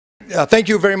Thank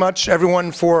you very much,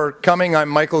 everyone, for coming. I'm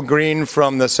Michael Green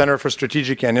from the Center for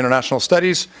Strategic and International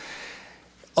Studies.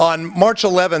 On March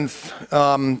 11th,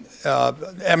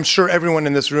 I'm sure everyone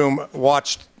in this room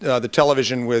watched the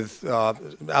television with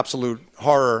absolute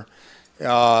horror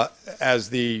as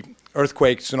the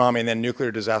earthquake, tsunami, and then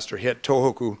nuclear disaster hit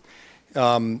Tohoku.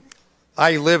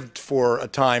 I lived for a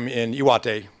time in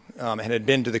Iwate and had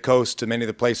been to the coast, to many of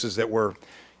the places that were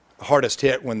hardest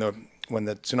hit when the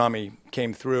tsunami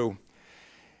came through.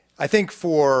 I think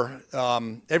for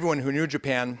everyone who knew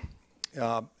Japan,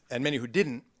 and many who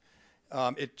didn't,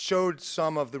 it showed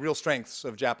some of the real strengths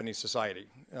of Japanese society.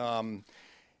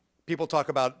 People talk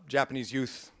about Japanese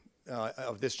youth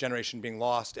of this generation being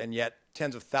lost, and yet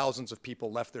tens of thousands of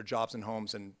people left their jobs and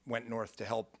homes and went north to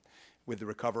help with the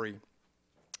recovery.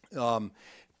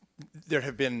 There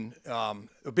have been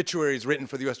obituaries written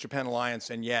for the U.S.-Japan alliance,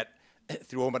 and yet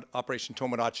through Operation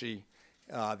Tomodachi,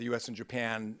 the U.S. and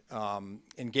Japan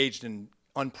engaged in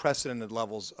unprecedented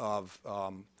levels of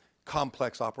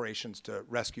complex operations to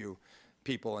rescue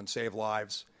people and save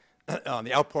lives.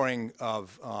 The outpouring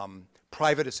of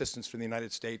private assistance from the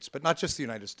United States, but not just the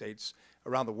United States,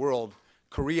 around the world.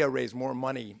 Korea raised more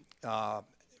money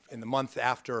in the month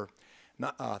after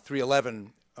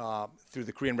 3/11 through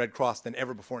the Korean Red Cross than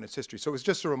ever before in its history. So it was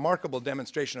just a remarkable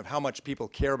demonstration of how much people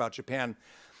care about Japan,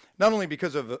 not only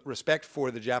because of respect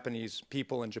for the Japanese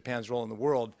people and Japan's role in the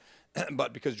world,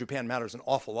 but because Japan matters an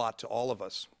awful lot to all of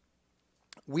us.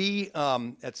 We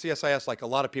at CSIS, like a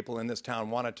lot of people in this town,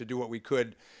 wanted to do what we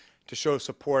could to show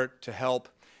support, to help.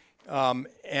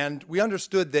 And we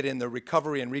understood that in the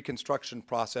recovery and reconstruction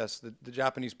process, the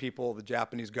Japanese people, the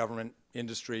Japanese government,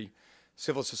 industry,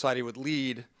 civil society would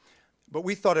lead. But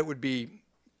we thought it would be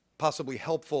possibly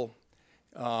helpful,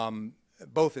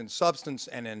 both in substance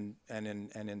and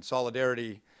in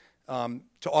solidarity,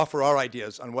 to offer our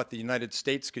ideas on what the United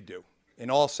States could do in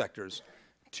all sectors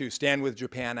to stand with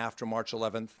Japan after March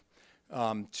 11th,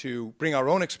 to bring our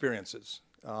own experiences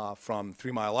from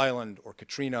 3 Mile Island or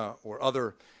Katrina or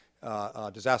other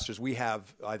disasters we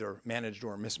have either managed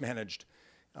or mismanaged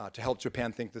to help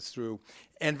Japan think this through.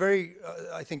 And very,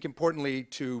 I think importantly,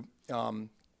 to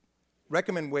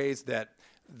recommend ways that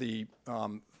the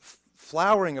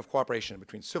flowering of cooperation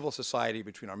between civil society,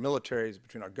 between our militaries,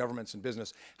 between our governments and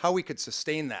business, how we could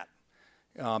sustain that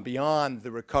beyond the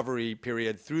recovery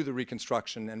period through the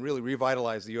reconstruction and really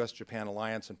revitalize the U.S.-Japan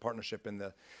alliance and partnership in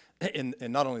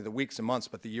not only the weeks and months,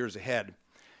 but the years ahead.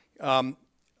 On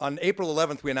April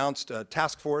 11th, we announced a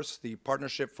task force, the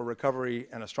Partnership for Recovery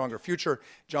and a Stronger Future.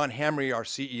 John Hamre, our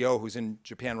CEO, who's in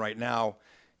Japan right now,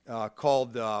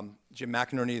 called Jim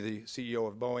McInerney, the CEO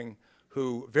of Boeing,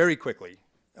 who very quickly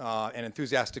and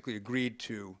enthusiastically agreed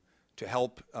to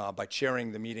help by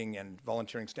chairing the meeting and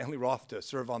volunteering Stanley Roth to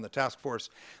serve on the task force.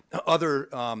 Other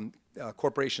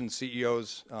corporation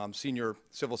CEOs, senior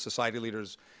civil society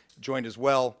leaders joined as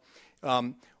well.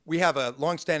 We have a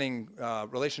longstanding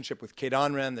relationship with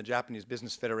Keidanren, the Japanese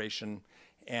Business Federation,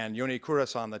 and Yone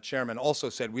Ikura-san, the chairman, also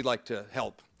said we'd like to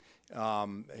help.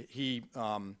 He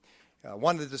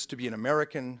wanted this to be an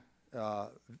American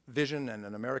vision and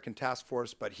an American task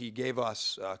force, but he gave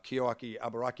us Kiyoaki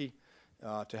Abaraki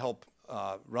to help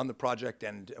run the project,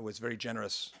 and was very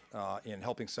generous in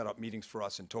helping set up meetings for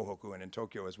us in Tohoku and in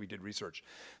Tokyo as we did research.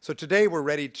 So today we're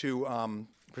ready to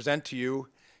present to you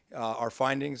our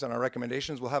findings and our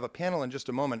recommendations. We'll have a panel in just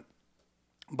a moment,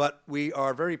 but we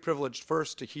are very privileged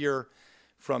first to hear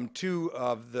from two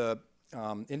of the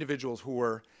individuals who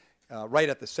were right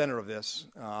at the center of this,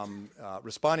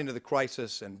 responding to the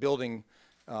crisis and building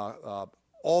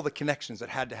all the connections that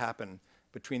had to happen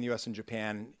between the U.S. and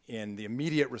Japan in the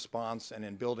immediate response and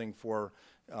in building for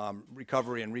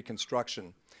recovery and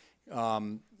reconstruction.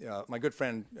 My good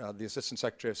friend, the Assistant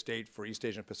Secretary of State for East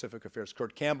Asia and Pacific Affairs,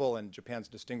 Kurt Campbell, and Japan's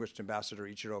distinguished ambassador,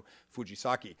 Ichiro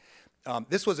Fujisaki.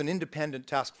 This was an independent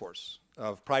task force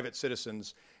of private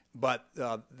citizens, but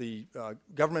the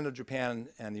government of Japan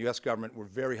and the U.S. government were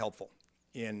very helpful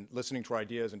in listening to our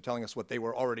ideas and telling us what they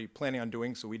were already planning on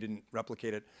doing, so we didn't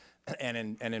replicate it, and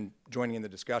in joining in the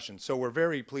discussion. So we're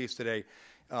very pleased today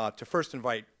to first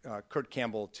invite Kurt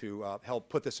Campbell to help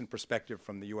put this in perspective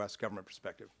from the U.S. government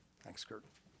perspective. Thanks, Kurt.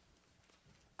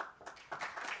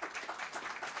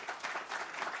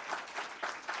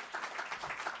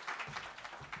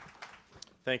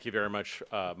 Thank you very much,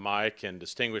 Mike, and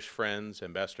distinguished friends,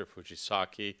 Ambassador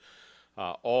Fujisaki,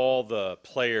 all the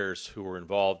players who were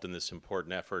involved in this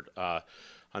important effort.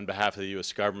 On behalf of the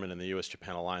U.S. government and the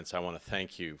U.S.-Japan Alliance, I want to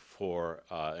thank you for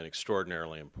an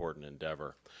extraordinarily important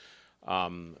endeavor.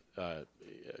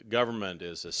 Government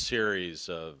is a series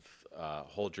of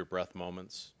hold your breath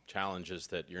moments, challenges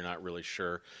that you're not really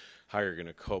sure how you're going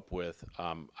to cope with.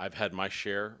 I've had my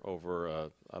share over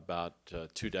about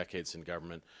 2 decades in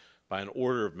government. By an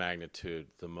order of magnitude,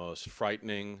 the most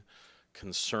frightening,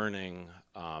 concerning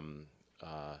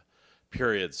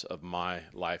periods of my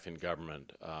life in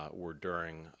government were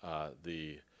during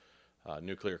the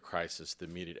nuclear crisis, the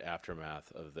immediate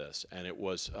aftermath of this. And it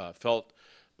was felt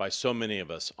by so many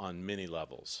of us on many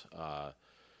levels,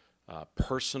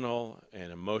 personal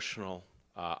and emotional.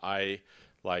 I,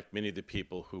 like many of the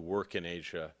people who work in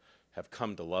Asia, have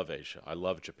come to love Asia. I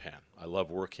love Japan. I love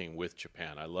working with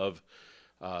Japan. I love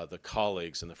the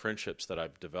colleagues and the friendships that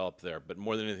I've developed there. But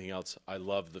more than anything else, I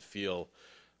love the feel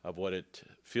of what it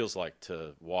feels like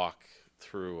to walk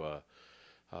through a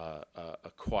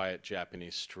quiet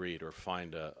Japanese street or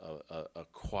find a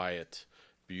quiet,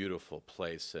 beautiful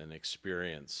place and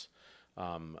experience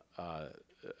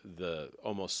the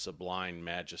almost sublime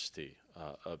majesty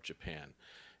of Japan.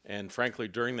 And frankly,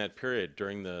 during that period,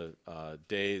 during the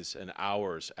days and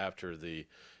hours after the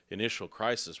initial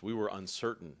crisis, we were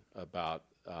uncertain about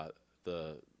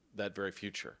that very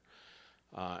future.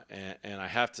 And I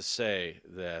have to say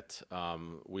that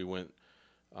we went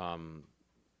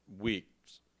weeks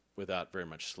without very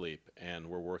much sleep, and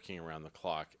we're working around the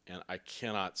clock. And I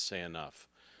cannot say enough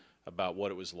about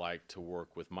what it was like to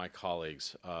work with my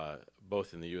colleagues,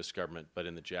 both in the U.S. government but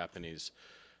in the Japanese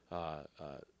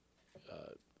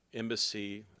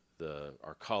embassy,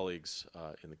 our colleagues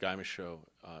in the Gaimasho,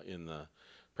 in the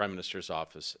Prime Minister's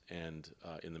office, and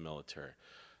in the military.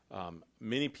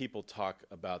 Many people talk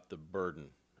about the burden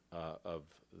of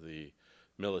the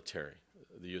military,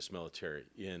 the U.S. military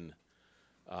in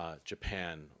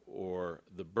Japan, or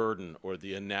the burden or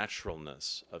the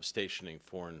unnaturalness of stationing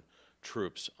foreign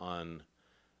troops on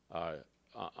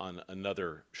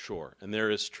another shore. And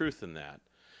there is truth in that.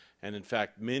 And in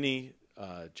fact, many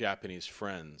Japanese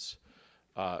friends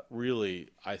really,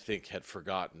 I think, had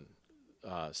forgotten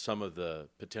some of the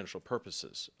potential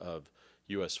purposes of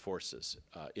U.S. forces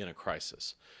in a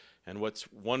crisis. And what's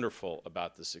wonderful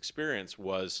about this experience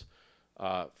was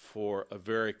for a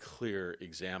very clear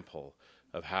example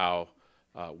of how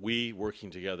we,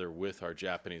 working together with our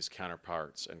Japanese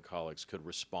counterparts and colleagues, could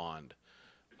respond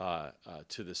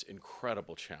to this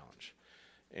incredible challenge.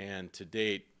 And to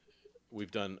date,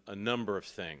 we've done a number of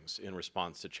things in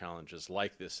response to challenges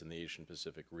like this in the Asian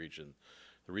Pacific region.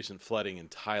 The recent flooding in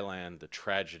Thailand, the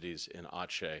tragedies in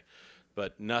Aceh,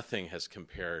 but nothing has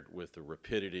compared with the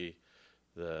rapidity,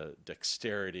 the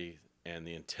dexterity, and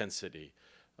the intensity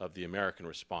of the American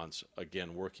response,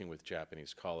 again, working with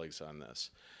Japanese colleagues on this.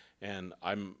 And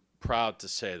I'm proud to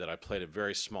say that I played a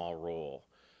very small role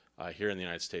here in the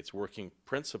United States, working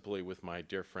principally with my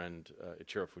dear friend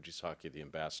Ichiro Fujisaki, the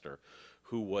ambassador,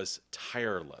 who was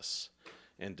tireless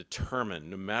and determined,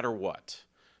 no matter what,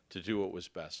 to do what was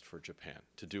best for Japan,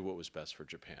 to do what was best for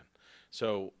Japan.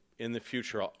 So in the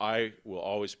future, I will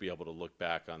always be able to look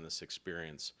back on this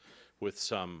experience with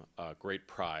some great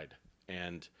pride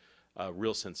and a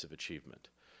real sense of achievement.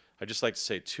 I'd just like to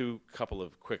say couple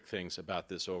of quick things about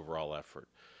this overall effort.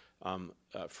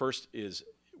 First is,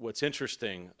 what's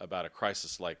interesting about a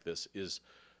crisis like this is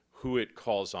who it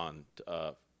calls on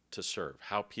to serve,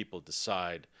 how people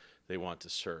decide they want to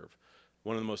serve.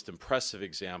 One of the most impressive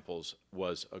examples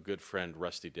was a good friend,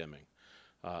 Rusty Deming,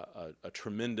 a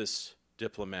tremendous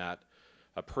diplomat,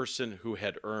 a person who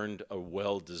had earned a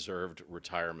well-deserved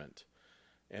retirement.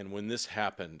 And when this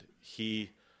happened,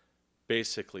 he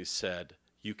basically said,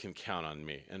 "You can count on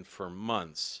me." And for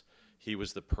months, he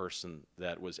was the person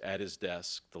that was at his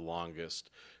desk the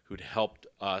longest, who'd helped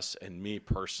us and me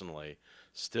personally,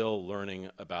 still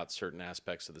learning about certain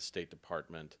aspects of the State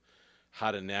Department,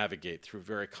 how to navigate through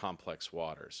very complex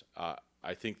waters.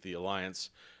 I think the Alliance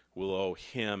will owe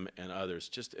him and others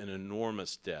just an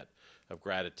enormous debt of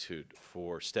gratitude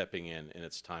for stepping in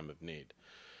its time of need.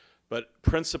 But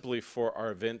principally for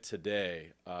our event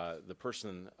today, the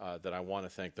person that I want to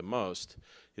thank the most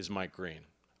is Mike Green.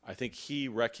 I think he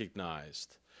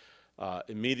recognized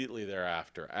immediately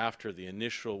thereafter, after the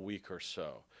initial week or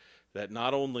so, that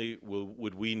not only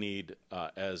would we need,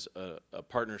 as a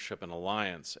partnership and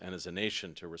alliance and as a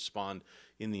nation, to respond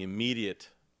in the immediate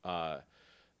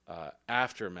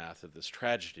aftermath of this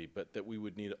tragedy, but that we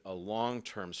would need a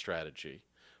long-term strategy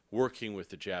working with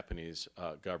the Japanese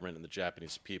government and the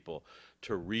Japanese people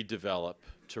to redevelop,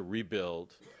 to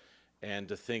rebuild, and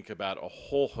to think about a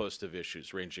whole host of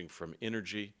issues ranging from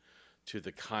energy to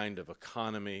the kind of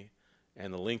economy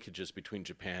and the linkages between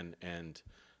Japan and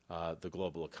the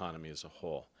global economy as a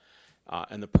whole.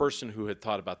 And the person who had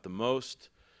thought about the most,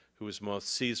 who was most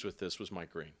seized with this, was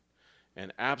Mike Green.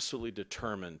 and absolutely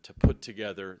determined to put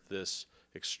together this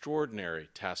extraordinary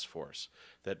task force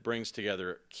that brings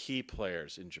together key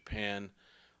players in Japan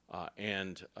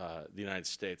and the United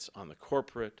States on the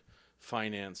corporate,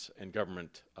 finance, and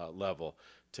government level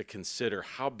to consider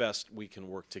how best we can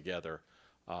work together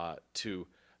to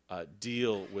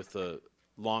deal with the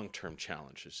long-term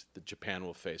challenges that Japan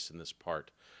will face in this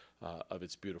part of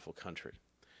its beautiful country.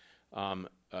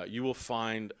 You will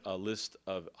find a list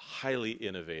of highly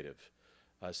innovative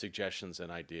suggestions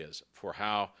and ideas for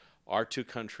how our two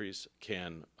countries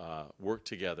can work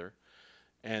together.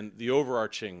 And the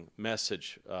overarching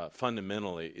message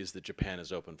fundamentally is that Japan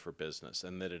is open for business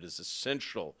and that it is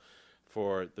essential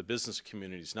for the business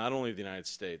communities, not only of the United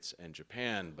States and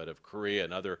Japan, but of Korea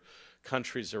and other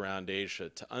countries around Asia,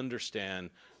 to understand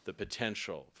the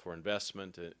potential for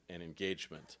investment and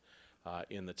engagement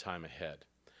in the time ahead.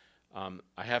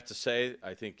 I have to say,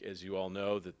 I think, as you all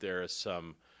know, that there is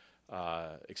some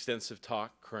extensive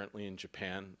talk currently in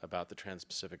Japan about the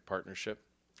Trans-Pacific Partnership.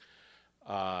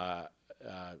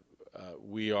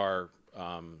 We are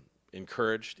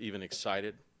encouraged, even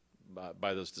excited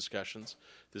by those discussions.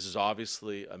 This is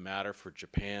obviously a matter for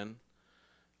Japan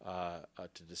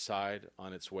to decide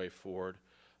on its way forward,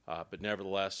 but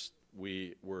nevertheless,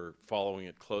 we're following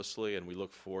it closely, and we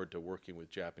look forward to working with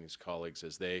Japanese colleagues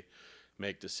as they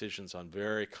make decisions on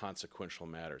very consequential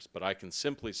matters. But I can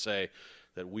simply say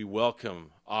that we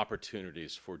welcome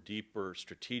opportunities for deeper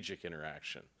strategic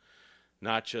interaction,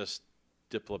 not just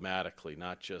diplomatically,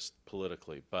 not just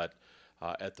politically, but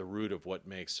at the root of what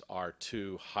makes our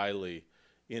two highly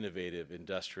innovative,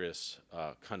 industrious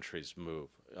countries move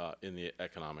in the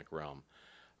economic realm.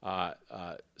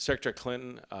 Secretary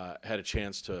Clinton had a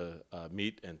chance to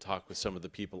meet and talk with some of the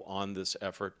people on this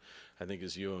effort. I think,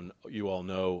 as you all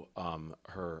know,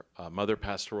 her mother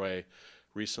passed away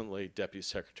recently. Deputy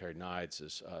Secretary Nides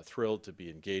is thrilled to be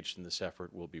engaged in this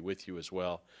effort. We'll be with you as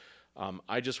well.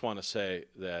 I just want to say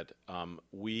that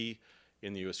we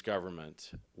in the U.S.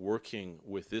 government, working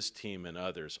with this team and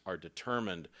others, are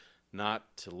determined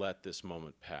not to let this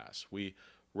moment pass. We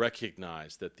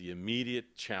recognize that the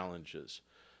immediate challenges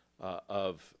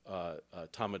of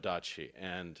Tomodachi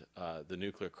and the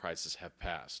nuclear crisis have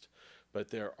passed, but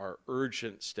there are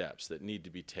urgent steps that need to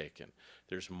be taken.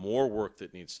 There's more work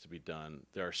that needs to be done.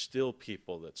 There are still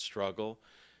people that struggle,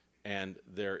 and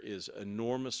there is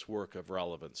enormous work of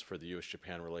relevance for the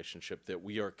U.S.-Japan relationship that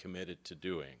we are committed to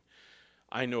doing.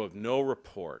 I know of no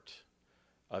report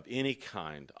of any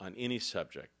kind on any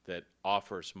subject that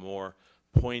offers more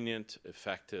poignant,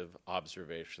 effective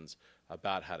observations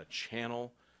about how to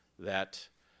channel that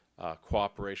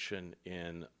cooperation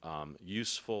in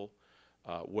useful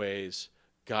ways,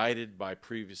 guided by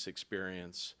previous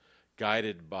experience,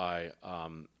 guided by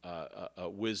a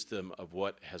wisdom of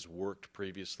what has worked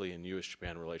previously in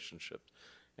U.S.-Japan relationships,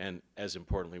 and as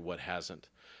importantly, what hasn't.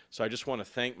 So I just want to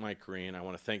thank Mike Green. I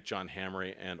want to thank John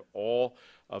Hamre and all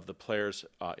of the players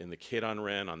in the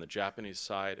Keidanren on the Japanese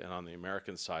side and on the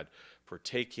American side for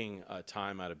taking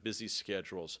time out of busy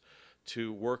schedules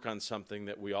to work on something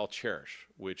that we all cherish,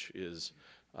 which is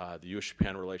the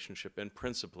U.S.-Japan relationship and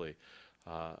principally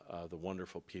the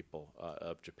wonderful people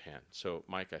of Japan. So,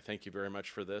 Mike, I thank you very much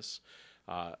for this.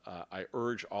 I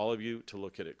urge all of you to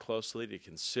look at it closely, to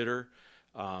consider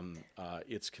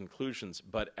its conclusions,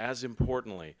 but as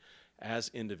importantly,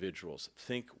 as individuals,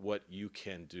 think what you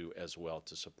can do as well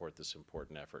to support this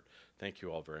important effort. Thank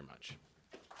you all very much.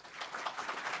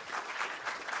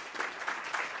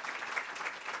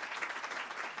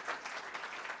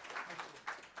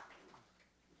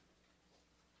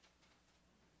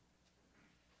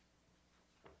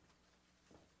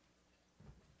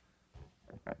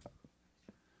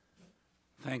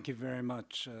 Thank you very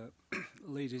much,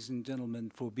 ladies and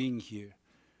gentlemen, for being here.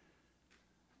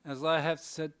 As I have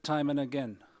said time and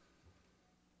again,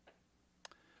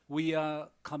 we are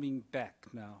coming back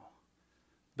now,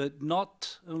 but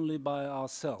not only by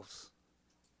ourselves.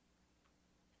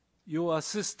 Your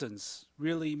assistance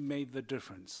really made the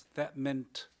difference. That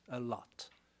meant a lot.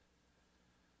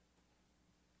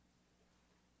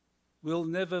 We'll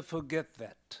never forget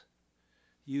that.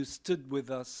 You stood with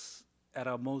us at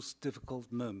our most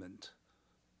difficult moment.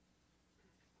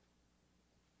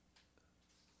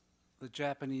 The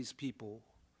Japanese people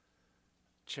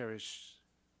cherish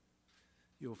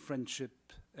your friendship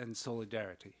and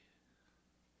solidarity.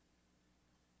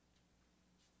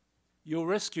 Your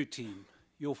rescue team,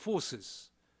 your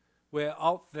forces, were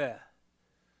out there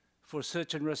for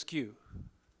search and rescue.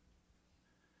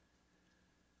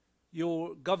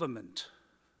 Your government,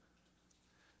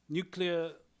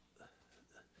 nuclear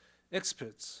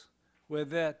experts were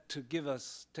there to give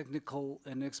us technical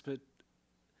and expert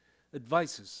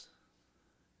advices.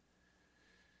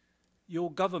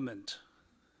 Your government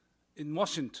in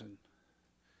Washington,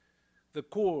 the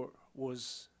core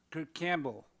was Kurt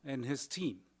Campbell and his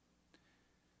team.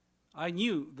 I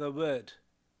knew the word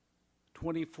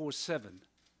 24/7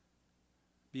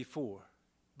 before,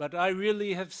 but I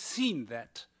really have seen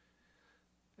that.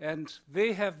 And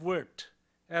they have worked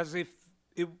as if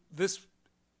this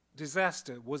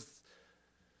disaster was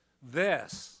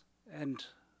theirs. And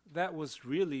that was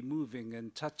really moving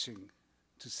and touching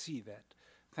to see that.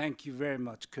 Thank you very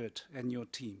much, Kurt, and your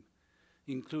team,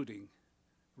 including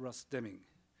Russ Deming,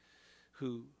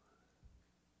 who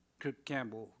Kurt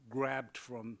Campbell grabbed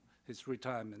from his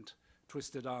retirement,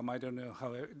 twisted arm. I don't know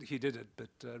how he did it, but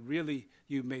really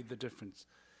you made the difference.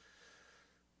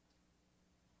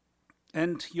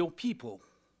 And your people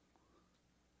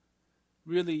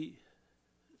really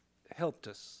helped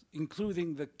us,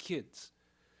 including the kids,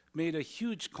 made a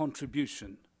huge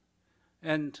contribution,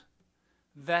 and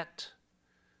that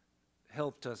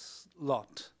helped us a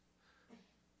lot,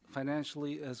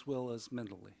 financially as well as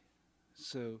mentally.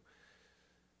 So,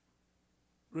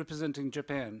 representing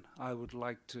Japan, I would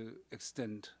like to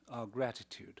extend our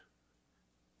gratitude.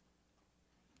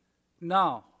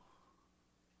 Now,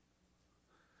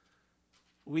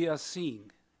 we are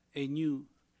seeing a new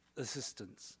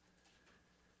assistance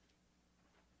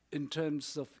in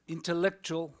terms of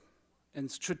intellectual and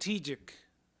strategic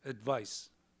advice.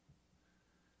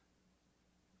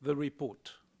 The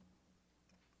report.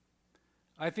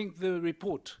 I think the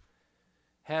report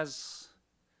has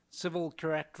several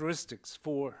characteristics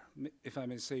for, if I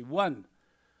may say, one,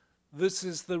 this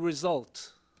is the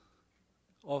result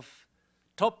of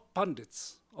top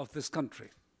pundits of this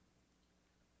country.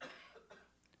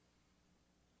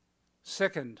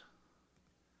 Second,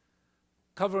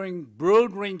 covering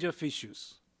broad range of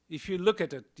issues. If you look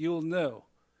at it, you'll know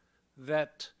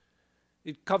that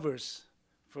it covers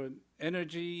from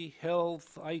energy,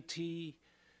 health, IT,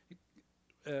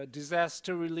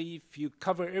 disaster relief, you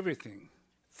cover everything.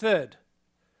 Third,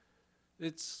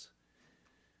 it's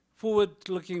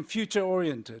forward-looking,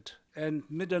 future-oriented, and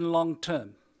mid and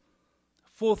long-term.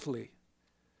 Fourthly,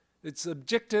 it's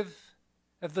objective,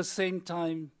 at the same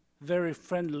time, very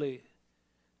friendly,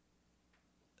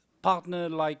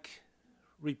 partner-like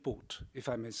report, if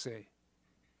I may say.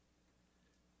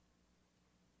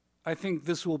 I think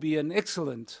this will be an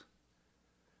excellent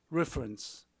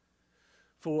reference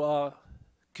for our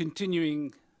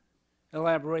continuing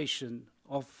elaboration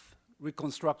of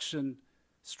reconstruction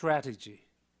strategy.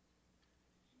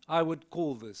 I would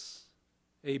call this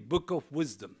a book of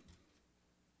wisdom.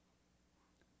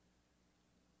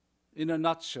 In a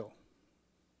nutshell,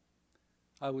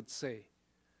 I would say,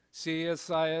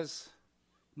 CSIS,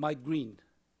 Mike Green,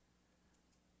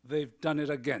 they've done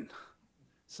it again.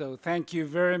 So thank you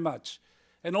very much.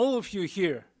 And all of you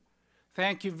here,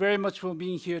 thank you very much for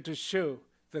being here to show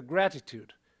the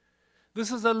gratitude.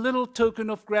 This is a little token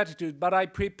of gratitude, but I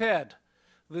prepared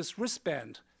this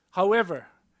wristband. However,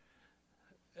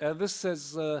 this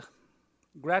says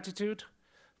gratitude,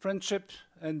 friendship,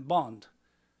 and bond.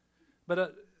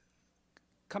 But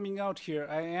coming out here,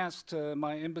 I asked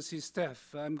my embassy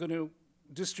staff, I'm going to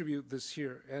distribute this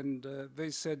here, and they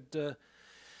said,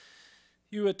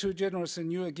 you are too generous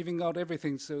and you are giving out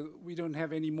everything, so we don't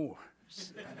have any more.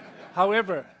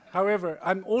 However,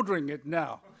 I'm ordering it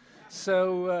now.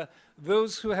 So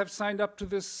those who have signed up to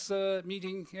this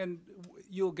meeting, and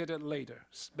you'll get it later.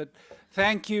 But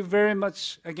thank you very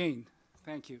much again.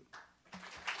 Thank you.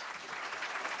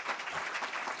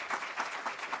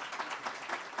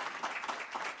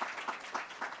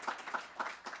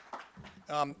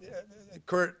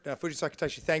 Kurt Fujisaki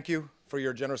Taishi, thank you for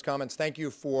your generous comments. Thank you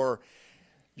for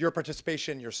your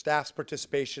participation, your staff's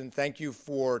participation. Thank you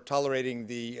for tolerating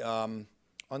the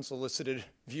unsolicited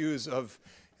views of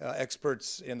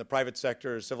experts in the private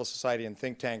sector, civil society, and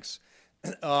think tanks.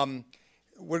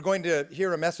 We're going to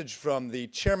hear a message from the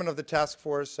chairman of the task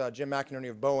force, Jim McInerney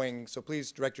of Boeing, so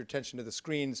please direct your attention to the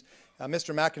screens.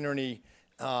 Mr. McInerney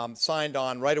signed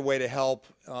on right away to help,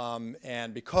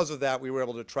 and because of that, we were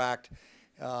able to attract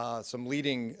some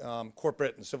leading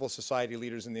corporate and civil society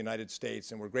leaders in the United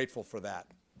States, and we're grateful for that.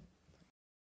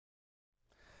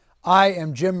 I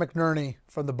am Jim McNerney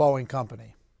from the Boeing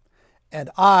Company,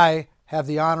 and I have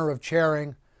the honor of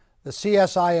chairing the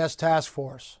CSIS Task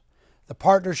Force, the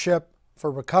Partnership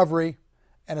for Recovery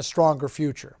and a Stronger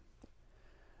Future.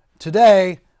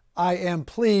 Today, I am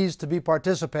pleased to be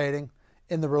participating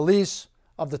in the release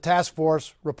of the Task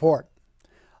Force report.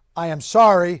 I am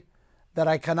sorry that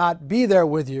I cannot be there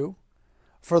with you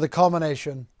for the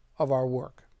culmination of our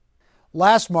work.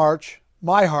 Last March,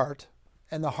 my heart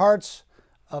and the hearts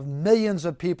of millions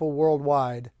of people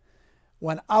worldwide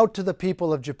went out to the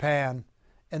people of Japan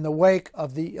in the wake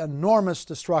of the enormous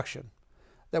destruction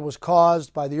that was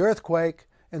caused by the earthquake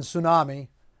and tsunami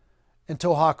in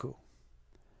Tohoku.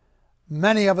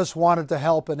 Many of us wanted to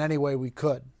help in any way we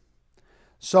could.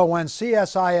 So when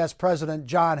CSIS President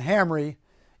John Hamre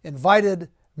invited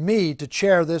me to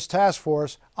chair this task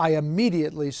force, I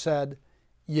immediately said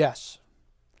yes.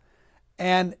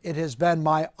 And it has been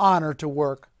my honor to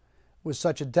work with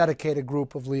such a dedicated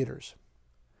group of leaders.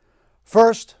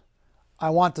 First, I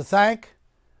want to thank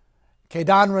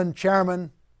Keidanren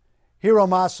Chairman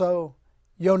Hiromasa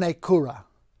Yonekura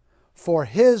for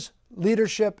his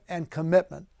leadership and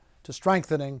commitment to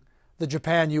strengthening the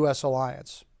Japan-U.S.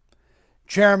 alliance.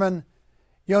 Chairman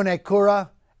Yonekura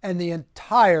and the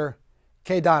entire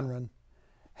Keidanren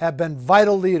have been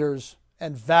vital leaders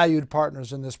and valued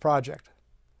partners in this project.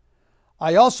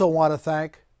 I also want to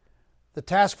thank the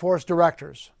task force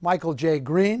directors, Michael J.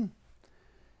 Green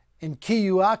and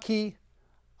Kiyuaki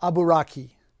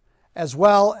Aburaki, as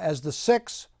well as the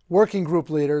 6 working group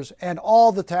leaders and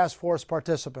all the task force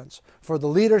participants for the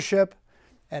leadership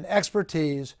and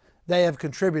expertise they have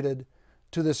contributed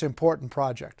to this important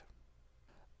project.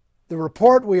 The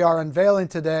report we are unveiling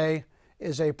today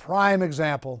is a prime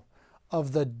example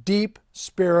of the deep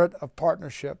spirit of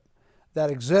partnership that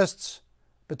exists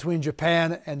between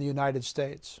Japan and the United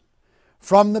States.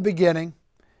 From the beginning,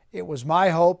 it was my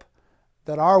hope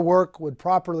that our work would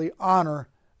properly honor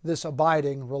this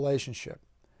abiding relationship.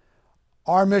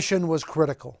 Our mission was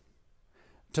critical: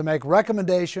 to make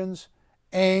recommendations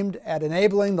aimed at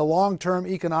enabling the long-term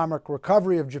economic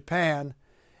recovery of Japan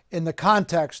in the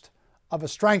context of a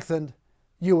strengthened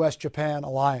U.S.-Japan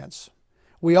alliance.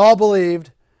 We all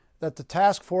believed that the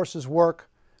task force's work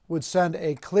would send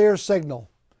a clear signal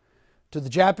to the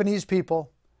Japanese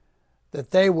people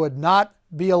that they would not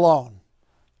be alone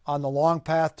on the long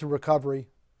path to recovery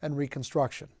and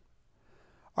reconstruction.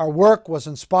 Our work was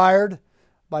inspired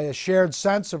by a shared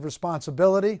sense of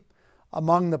responsibility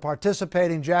among the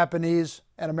participating Japanese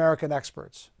and American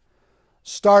experts,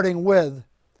 starting with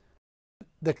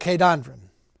the Keidanren.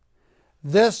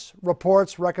 This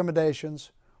report's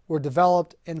recommendations were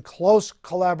developed in close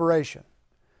collaboration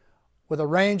with a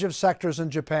range of sectors in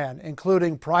Japan,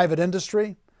 including private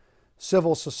industry,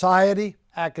 civil society,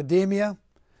 academia,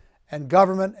 and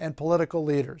government and political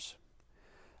leaders.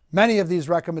 Many of these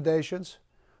recommendations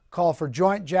call for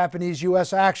joint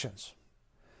Japanese-U.S. actions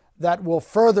that will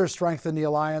further strengthen the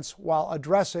alliance while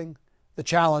addressing the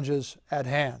challenges at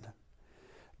hand.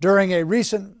 During a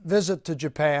recent visit to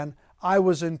Japan, I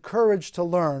was encouraged to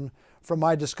learn from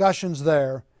my discussions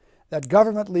there that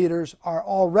government leaders are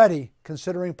already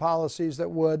considering policies that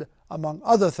would, among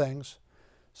other things,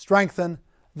 strengthen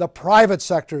the private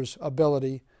sector's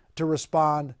ability to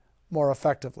respond more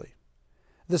effectively.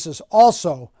 This is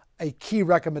also a key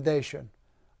recommendation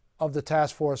of the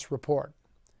task force report.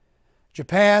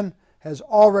 Japan has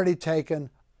already taken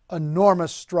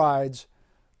enormous strides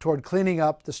toward cleaning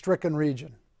up the stricken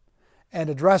region and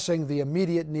addressing the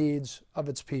immediate needs of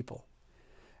its people.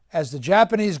 As the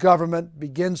Japanese government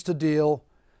begins to deal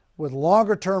with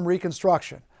longer-term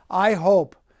reconstruction, I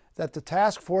hope that the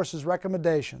task force's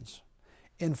recommendations,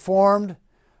 informed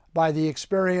by the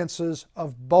experiences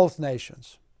of both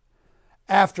nations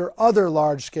after other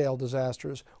large-scale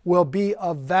disasters, will be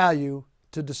of value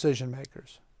to decision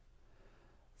makers.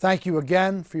 Thank you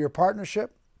again for your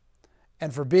partnership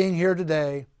and for being here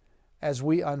today as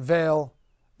we unveil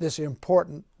this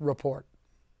important report.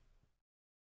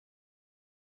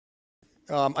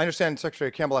 I understand Secretary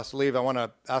Campbell has to leave. I want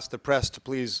to ask the press to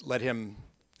please let him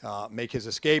make his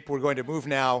escape. We're going to move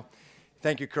now,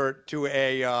 thank you, Kurt, to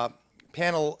a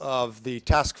panel of the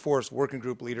task force working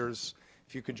group leaders.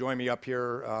 If you could join me up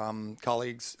here,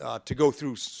 colleagues, to go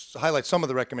through, highlight some of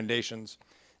the recommendations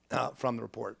from the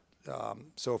report.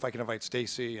 So if I can invite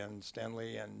Stacy and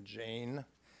Stanley and Jane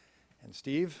and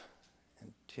Steve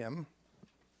and Tim.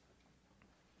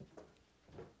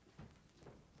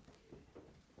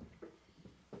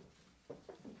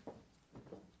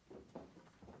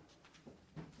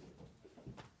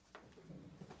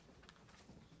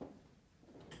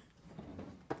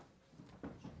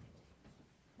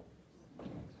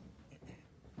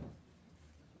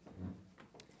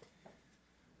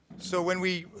 So when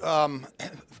we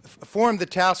formed the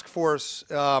task force,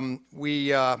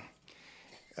 we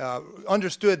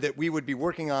understood that we would be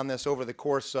working on this over the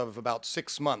course of about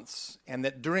 6 months, and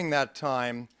that during that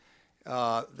time,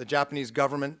 the Japanese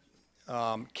government,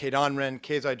 Keidanren,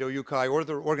 Keizai Doyukai, or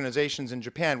other organizations in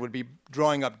Japan would be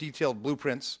drawing up detailed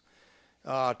blueprints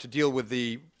to deal with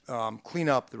the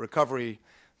cleanup, the recovery,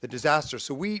 the disaster.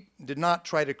 So we did not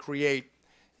try to create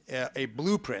a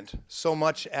blueprint so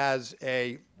much as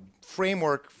a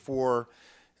framework for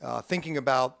thinking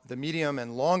about the medium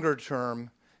and longer term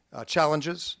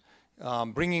challenges,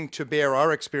 bringing to bear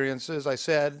our experiences.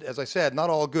 As I said, not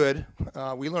all good.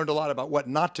 We learned a lot about what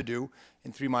not to do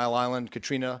in 3 Mile Island,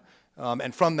 Katrina,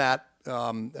 and from that,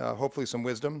 hopefully some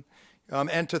wisdom,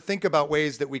 and to think about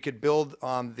ways that we could build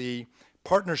on the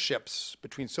partnerships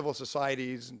between civil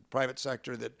societies and private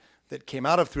sector that came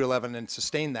out of 3/11 and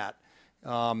sustain that,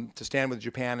 to stand with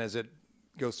Japan as it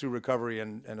goes through recovery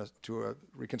and to a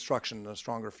reconstruction and a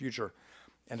stronger future,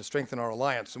 and to strengthen our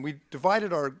alliance. And we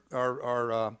divided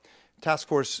our task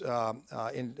force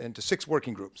into 6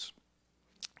 working groups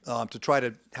to try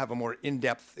to have a more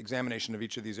in-depth examination of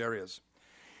each of these areas.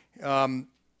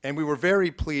 And we were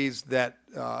very pleased that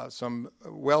some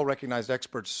well-recognized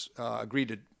experts agreed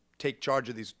to take charge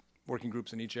of these working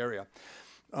groups in each area.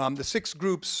 The 6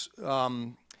 groups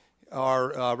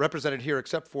are represented here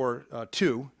except for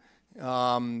 2.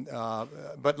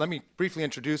 But let me briefly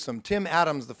introduce them. Tim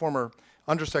Adams, the former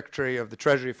Undersecretary of the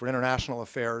Treasury for International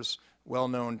Affairs, well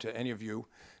known to any of you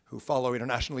who follow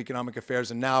international economic affairs,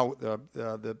 and now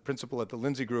the principal at the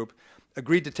Lindsay Group,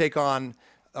 agreed to take on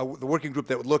the working group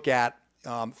that would look at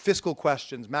fiscal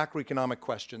questions, macroeconomic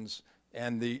questions,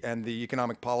 and the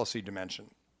economic policy dimension.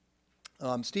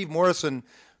 Steve Morrison,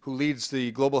 who leads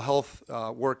the global health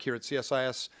work here at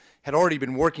CSIS, had already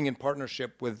been working in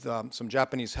partnership with some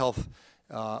Japanese health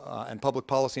and public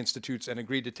policy institutes and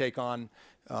agreed to take on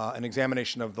an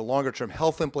examination of the longer-term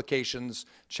health implications,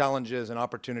 challenges, and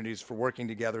opportunities for working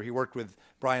together. He worked with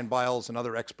Brian Biles and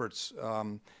other experts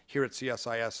here at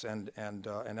CSIS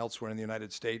and elsewhere in the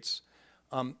United States.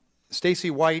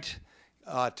 Stacy White,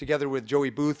 together with Joey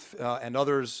Booth and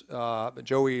others,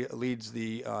 Joey leads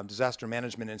the Disaster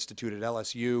Management Institute at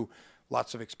LSU,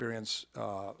 lots of experience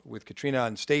with Katrina,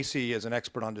 and Stacy is an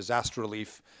expert on disaster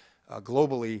relief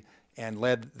globally and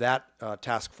led that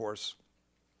task force.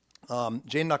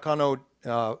 Jane Nakano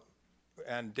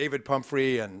and David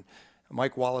Pumphrey and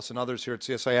Mike Wallace and others here at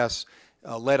CSIS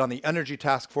led on the energy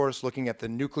task force, looking at the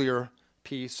nuclear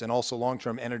piece and also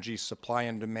long-term energy supply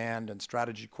and demand and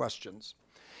strategy questions.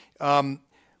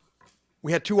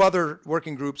 We had 2 other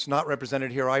working groups not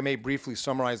represented here. I may briefly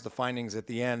summarize the findings at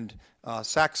the end.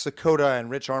 Sachs Sakota and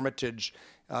Rich Armitage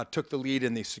took the lead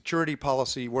in the security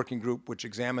policy working group, which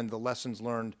examined the lessons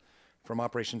learned from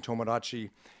Operation Tomodachi.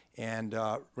 And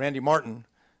Randy Martin,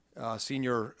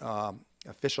 senior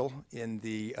official in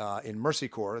Mercy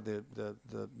Corps,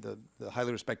 the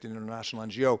highly respected international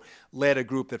NGO, led a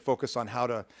group that focused on how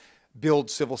to build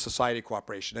civil society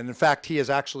cooperation. And in fact, he's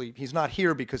not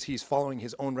here because he's following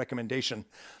his own recommendation.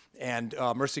 And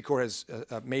Mercy Corps has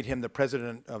made him the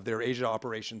president of their Asia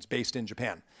operations based in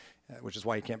Japan, which is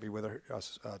why he can't be with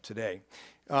us today.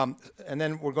 And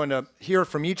then we're going to hear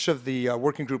from each of the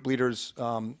working group leaders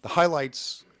the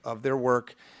highlights of their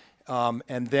work.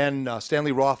 And then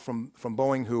Stanley Roth from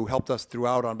Boeing, who helped us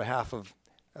throughout on behalf of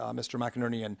Mr.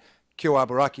 McInerney, and Kyo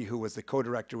Abaraki, who was the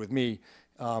co-director with me,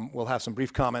 we'll have some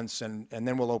brief comments, and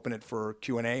then we'll open it for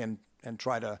Q&A and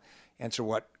try to answer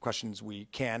what questions we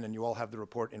can. And you all have the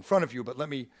report in front of you, but let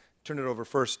me turn it over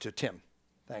first to Tim.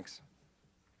 Thanks.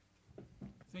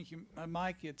 Thank you,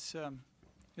 Mike. It's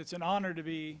an honor to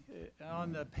be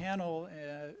on the panel,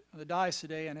 on the dais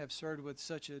today, and have served with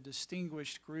such a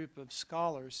distinguished group of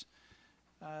scholars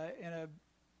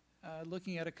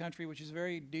looking at a country which is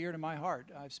very dear to my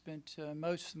heart. I've spent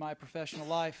most of my professional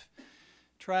life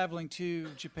traveling to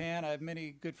Japan. I have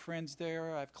many good friends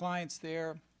there. I have clients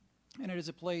there. And it is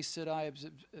a place that I have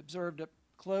observed up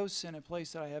close and a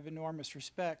place that I have enormous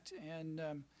respect.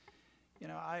 And, you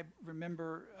know, I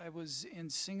remember I was in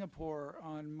Singapore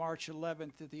on March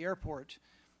 11th at the airport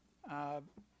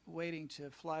waiting to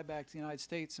fly back to the United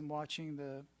States and watching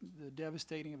the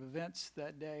devastating of events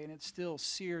that day. And it's still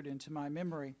seared into my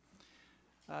memory.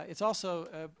 It's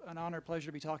also an honor and pleasure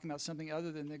to be talking about something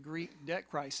other than the Greek debt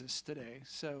crisis today.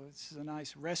 So it's a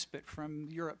nice respite from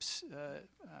Europe's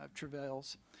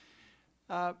travails.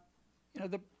 You know,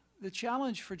 the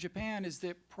challenge for Japan is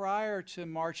that prior to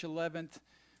March 11th,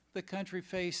 the country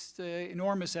faced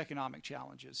enormous economic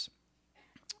challenges.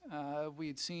 We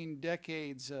had seen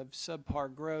decades of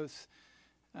subpar growth,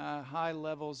 high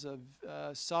levels of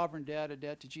sovereign debt, a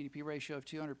debt to GDP ratio of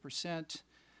 200%,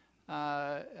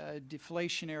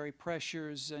 deflationary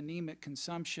pressures, anemic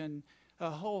consumption,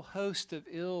 a whole host of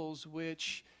ills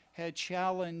which had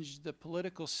challenged the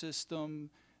political system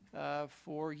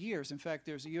for years. In fact,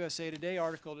 there's a USA Today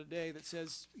article today that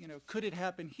says, you know, could it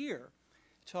happen here?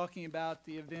 Talking about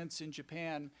the events in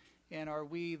Japan And are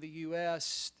we, the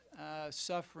U.S.,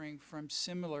 suffering from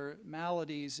similar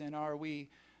maladies, and are we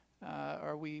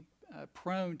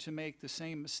prone to make the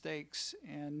same mistakes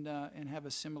and have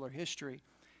a similar history?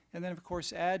 And then, of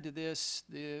course, add to this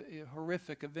the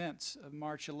horrific events of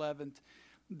March 11th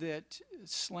that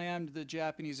slammed the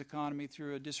Japanese economy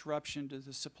through a disruption to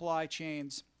the supply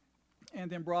chains, and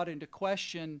then brought into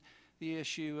question the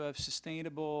issue of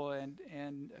sustainable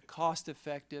and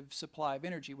cost-effective supply of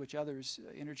energy, which others,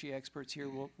 energy experts here,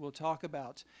 will talk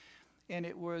about. And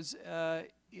it was a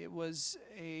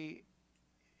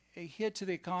hit to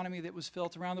the economy that was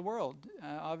felt around the world.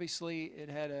 Obviously, it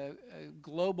had a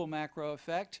global macro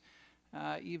effect.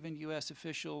 Even U.S.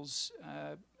 officials,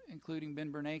 including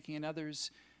Ben Bernanke and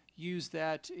others, used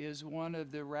that as one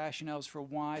of the rationales for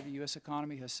why the U.S.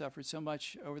 economy has suffered so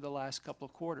much over the last couple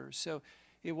of quarters. So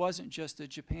it wasn't just a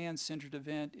Japan-centered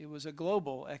event. It was a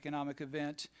global economic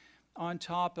event on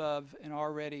top of an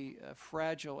already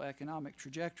fragile economic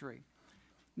trajectory.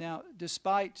 Now,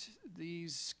 despite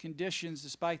these conditions,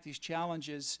 despite these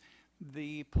challenges,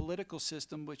 the political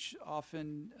system, which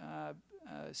often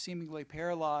seemingly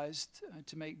paralyzed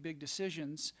to make big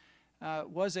decisions,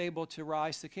 was able to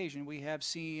rise to the occasion. We have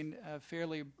seen a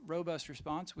fairly robust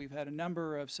response. We've had a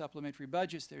number of supplementary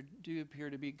budgets. There do appear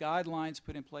to be guidelines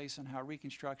put in place on how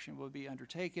reconstruction will be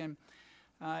undertaken.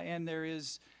 And there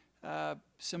is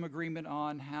some agreement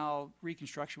on how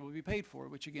reconstruction will be paid for,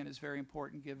 which again is very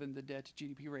important given the debt to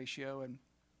GDP ratio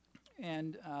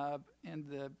and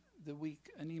the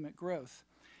weak anemic growth.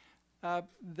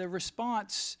 The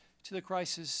response to the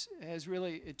crisis has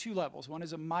really at two levels. One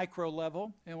is a micro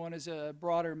level and one is a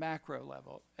broader macro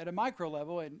level. At a micro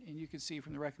level, and you can see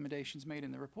from the recommendations made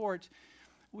in the report,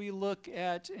 we look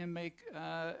at and make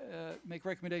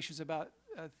recommendations about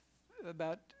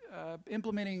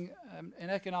implementing an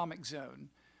economic zone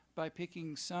by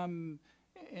picking some,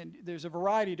 and there's a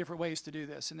variety of different ways to do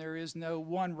this, and there is no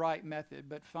one right method,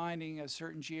 but finding a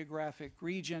certain geographic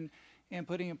region and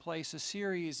putting in place a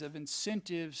series of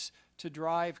incentives to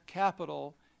drive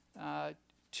capital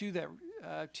to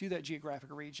that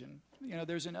geographic region. You know,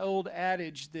 there's an old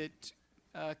adage that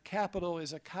capital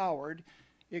is a coward.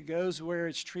 It goes where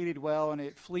it's treated well and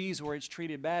it flees where it's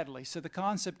treated badly. So the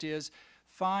concept is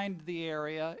find the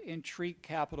area and treat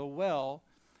capital well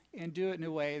and do it in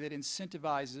a way that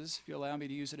incentivizes, if you allow me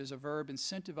to use it as a verb,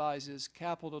 incentivizes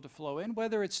capital to flow in,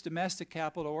 whether it's domestic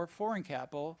capital or foreign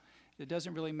capital, it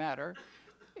doesn't really matter.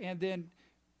 And then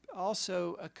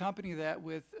also accompany that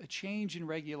with a change in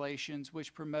regulations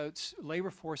which promotes labor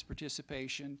force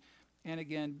participation and,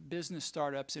 again, business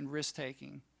startups and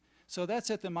risk-taking. So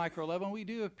that's at the micro level. And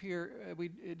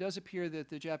it does appear that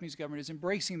the Japanese government is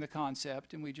embracing the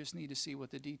concept, and we just need to see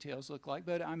what the details look like,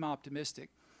 but I'm optimistic.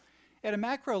 At a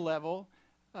macro level,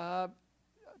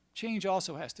 change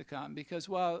also has to come, because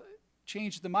while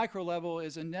change at the micro level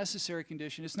is a necessary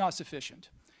condition, it's not sufficient.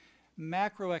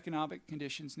 Macroeconomic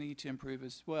conditions need to improve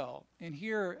as well. And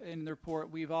here in the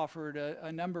report, we've offered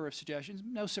a number of suggestions,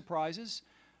 no surprises.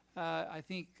 I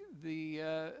think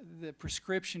the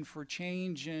prescription for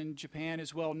change in Japan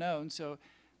is well known. So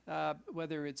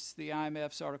whether it's the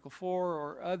IMF's Article 4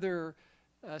 or other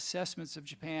assessments of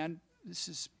Japan, this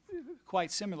is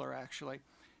quite similar, actually.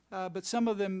 But some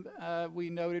of them we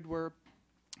noted were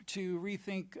to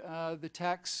rethink the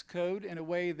tax code in a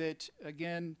way that,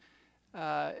 again,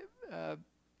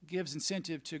 gives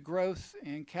incentive to growth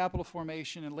and capital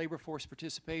formation and labor force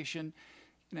participation,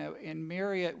 you know, and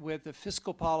marry it with a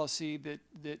fiscal policy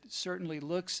that certainly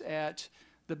looks at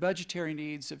the budgetary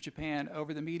needs of Japan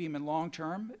over the medium and long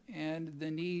term and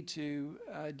the need to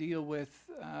deal with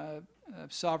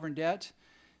sovereign debt.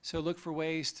 So look for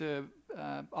ways to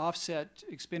offset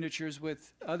expenditures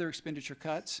with other expenditure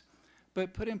cuts,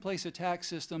 but put in place a tax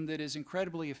system that is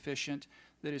incredibly efficient,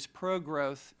 that is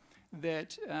pro-growth,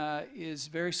 that is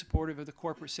very supportive of the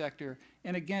corporate sector,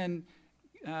 and again,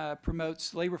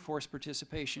 promotes labor force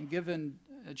participation. Given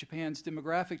Japan's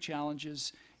demographic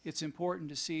challenges, it's important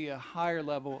to see a higher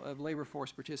level of labor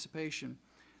force participation.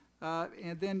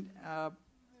 And then,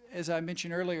 as I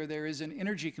mentioned earlier, there is an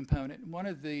energy component. One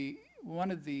of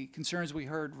the concerns we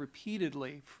heard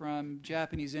repeatedly from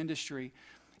Japanese industry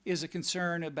is a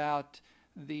concern about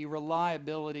the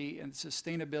reliability and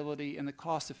sustainability and the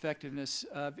cost effectiveness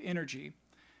of energy.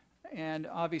 And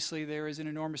obviously there is an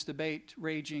enormous debate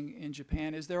raging in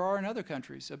Japan, as there are in other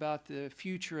countries, about the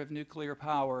future of nuclear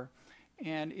power.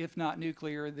 And if not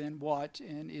nuclear, then what?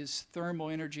 And is thermal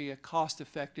energy a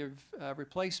cost-effective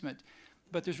replacement?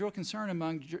 But there's real concern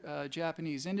among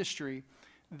Japanese industry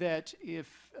that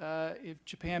if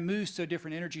Japan moves to a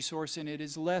different energy source and it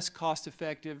is less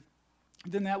cost-effective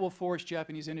then that will force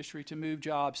Japanese industry to move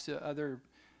jobs to other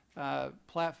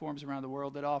platforms around the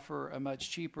world that offer a much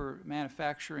cheaper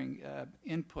manufacturing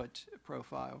input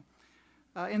profile.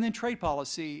 And then trade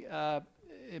policy.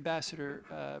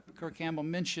 Ambassador Kirk Campbell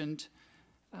mentioned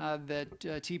that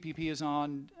TPP is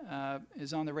on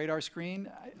the radar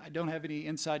screen. I don't have any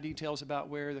inside details about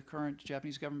where the current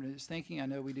Japanese government is thinking. I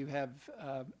know we do have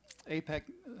APEC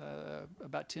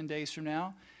about 10 days from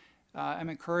now. I'm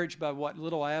encouraged by what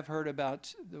little I have heard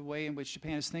about the way in which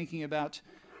Japan is thinking about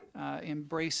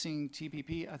embracing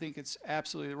TPP. I think it's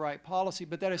absolutely the right policy,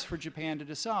 but that is for Japan to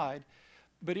decide.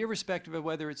 But irrespective of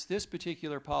whether it's this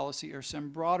particular policy or some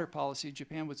broader policy,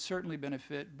 Japan would certainly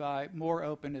benefit by more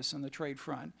openness on the trade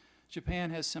front.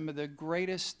 Japan has some of the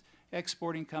greatest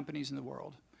exporting companies in the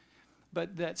world.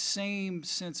 But that same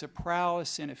sense of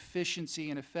prowess and efficiency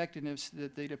and effectiveness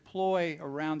that they deploy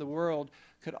around the world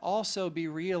could also be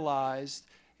realized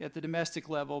at the domestic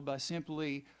level by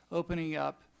simply opening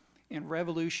up and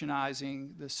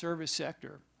revolutionizing the service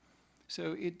sector.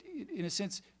 So in a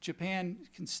sense, Japan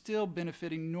can still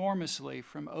benefit enormously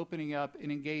from opening up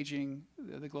and engaging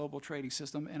the global trading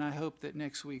system, and I hope that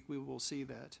next week we will see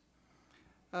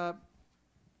that.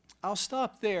 I'll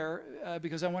stop there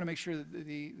because I want to make sure that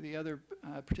the other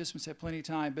participants have plenty of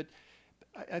time, but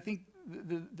I think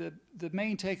the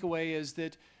main takeaway is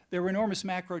that there were enormous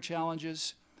macro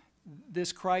challenges.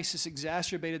 This crisis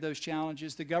exacerbated those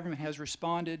challenges. The government has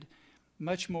responded.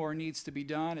 Much more needs to be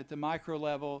done at the micro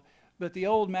level. But the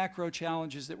old macro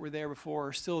challenges that were there before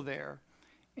are still there.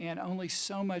 And only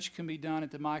so much can be done at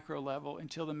the micro level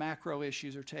until the macro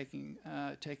issues are taken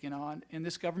on. And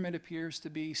this government appears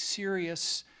to be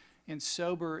serious and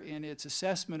sober in its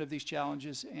assessment of these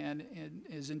challenges and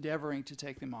is endeavoring to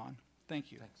take them on.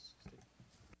 Thank you. Thanks.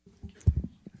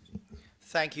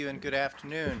 Thank you and good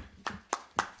afternoon.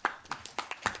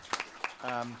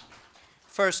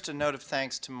 First, a note of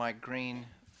thanks to Mike Green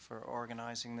for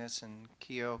organizing this, and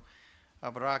Kyo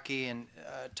Abaraki and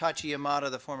Tachi Yamada,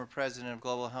 the former president of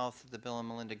Global Health at the Bill and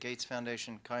Melinda Gates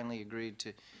Foundation, kindly agreed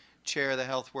to chair the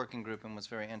Health Working Group and was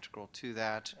very integral to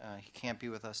that. He can't be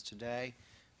with us today,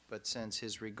 but sends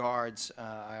his regards.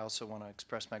 I also want to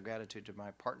express my gratitude to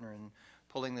my partner in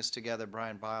pulling this together,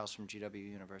 Brian Biles from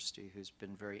GW University, who's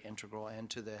been very integral, and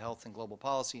to the Health and Global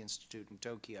Policy Institute in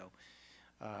Tokyo.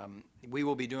 We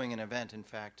will be doing an event, in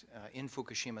fact, in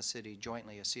Fukushima City,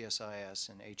 jointly a CSIS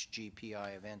and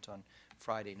HGPI event on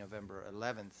Friday, November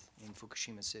 11th in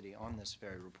Fukushima City on this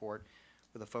very report,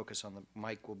 with a focus on the,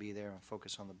 Mike will be there, a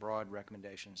focus on the broad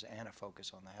recommendations and a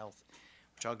focus on the health,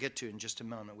 which I'll get to in just a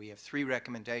moment. We have 3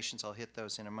 recommendations. I'll hit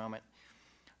those in a moment.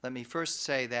 Let me first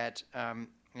say that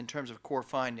in terms of core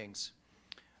findings,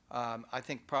 I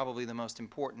think probably the most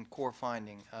important core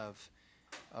finding of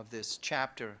this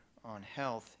chapter on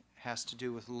health has to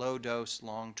do with low-dose,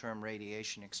 long-term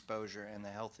radiation exposure and the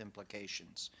health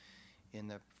implications in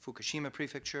the Fukushima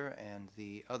prefecture and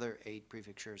the other 8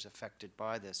 prefectures affected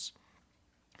by this.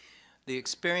 The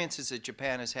experiences that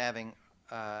Japan is having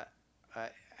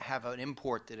have an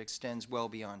import that extends well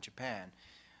beyond Japan.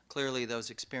 Clearly,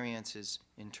 those experiences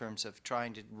in terms of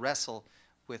trying to wrestle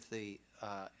with the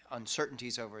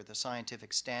uncertainties over the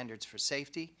scientific standards for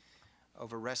safety,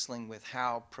 over wrestling with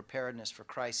how preparedness for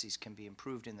crises can be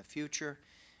improved in the future,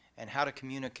 and how to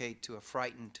communicate to a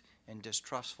frightened and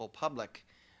distrustful public.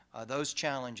 Those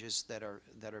challenges that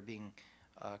are being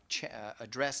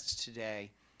addressed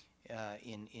today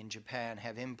in Japan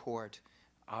have import,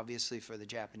 obviously, for the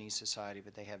Japanese society,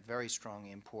 but they have very strong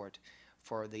import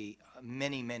for the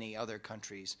many, many other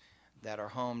countries that are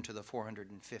home to the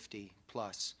 450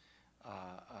 plus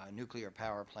nuclear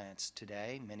power plants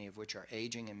today, many of which are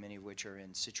aging and many of which are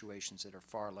in situations that are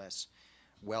far less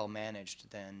well managed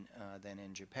than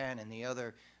in Japan, and the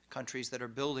other countries that are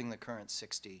building the current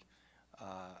 60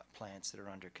 plants that are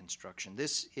under construction.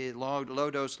 This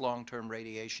low-dose long-term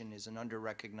radiation is an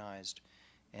under-recognized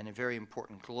and a very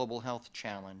important global health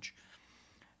challenge,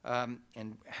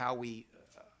 and how we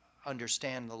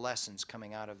understand the lessons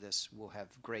coming out of this will have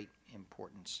great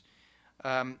importance.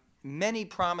 Many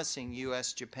promising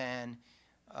U.S.-Japan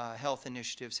health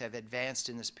initiatives have advanced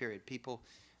in this period. People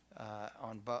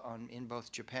in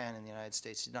both Japan and the United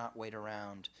States did not wait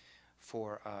around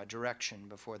for direction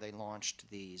before they launched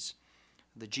these.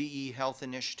 The GE Health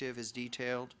Initiative is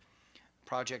detailed.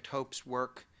 Project Hope's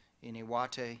work in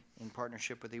Iwate, in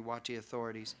partnership with Iwate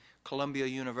authorities. Columbia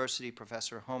University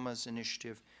Professor Homa's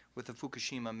initiative with the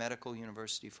Fukushima Medical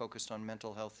University focused on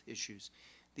mental health issues.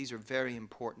 These are very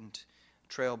important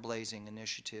trailblazing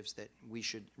initiatives that we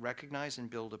should recognize and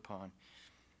build upon.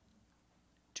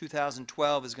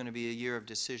 2012 is going to be a year of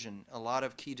decision. A lot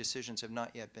of key decisions have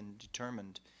not yet been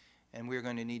determined, and we're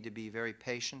going to need to be very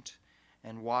patient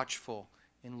and watchful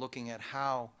in looking at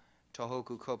how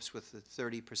Tohoku copes with the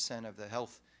 30% of the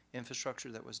health infrastructure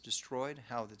that was destroyed,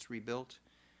 how it's rebuilt,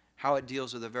 how it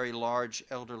deals with a very large,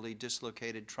 elderly,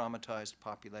 dislocated, traumatized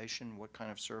population, what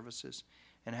kind of services,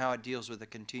 and how it deals with the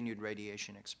continued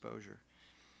radiation exposure.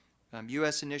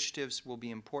 U.S. initiatives will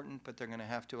be important, but they're going to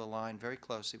have to align very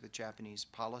closely with Japanese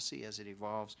policy as it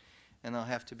evolves, and they'll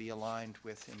have to be aligned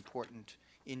with important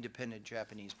independent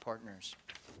Japanese partners.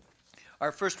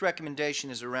 Our first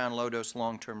recommendation is around low-dose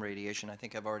long-term radiation. I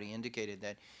think I've already indicated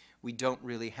that we don't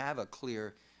really have a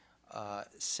clear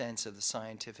sense of the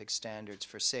scientific standards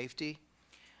for safety,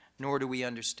 nor do we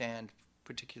understand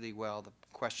particularly well the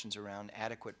questions around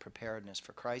adequate preparedness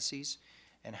for crises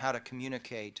and how to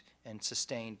communicate and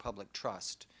sustain public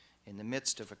trust in the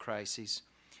midst of a crisis.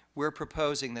 We're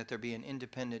proposing that there be an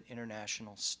independent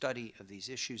international study of these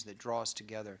issues that draws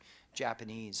together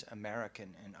Japanese,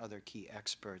 American, and other key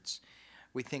experts.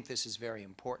 We think this is very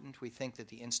important. We think that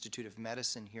the Institute of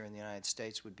Medicine here in the United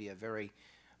States would be a very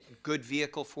good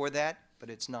vehicle for that, but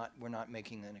it's not, we're not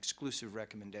making an exclusive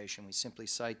recommendation. We simply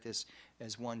cite this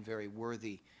as one very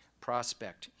worthy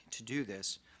prospect to do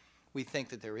this. We think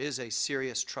that there is a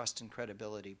serious trust and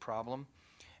credibility problem,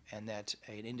 and that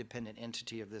an independent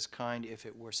entity of this kind, if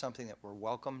it were something that were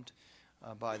welcomed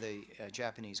by the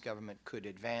Japanese government, could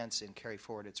advance and carry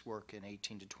forward its work in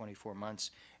 18 to 24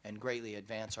 months and greatly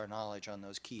advance our knowledge on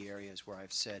those key areas where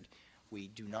I've said we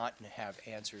do not have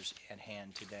answers at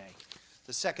hand today.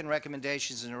 The second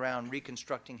recommendation is around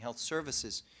reconstructing health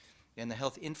services and the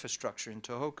health infrastructure in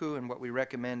Tohoku, and what we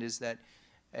recommend is that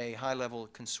a high-level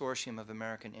consortium of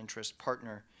American interest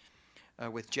partner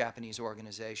with Japanese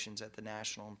organizations at the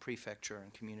national and prefecture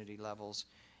and community levels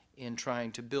in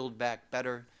trying to build back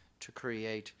better, to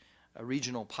create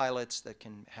regional pilots that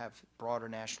can have broader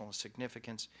national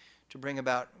significance, to bring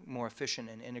about more efficient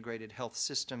and integrated health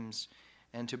systems,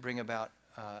 and to bring about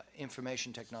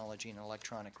information technology and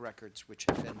electronic records, which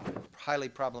have been highly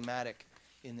problematic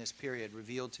in this period,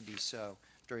 revealed to be so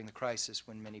during the crisis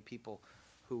when many people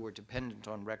who were dependent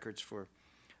on records for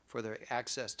their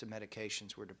access to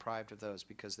medications were deprived of those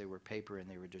because they were paper and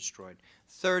they were destroyed.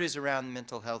 Third is around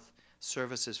mental health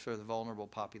services for the vulnerable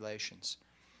populations.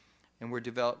 And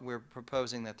we're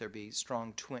proposing that there be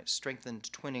strengthened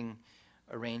twinning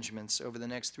arrangements over the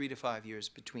next 3 to 5 years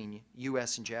between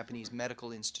U.S. and Japanese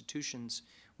medical institutions.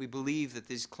 We believe that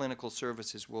these clinical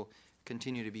services will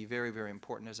continue to be very, very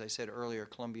important. As I said earlier,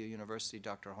 Columbia University,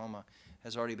 Dr. Homa,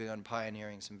 has already begun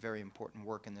pioneering some very important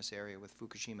work in this area with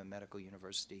Fukushima Medical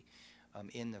University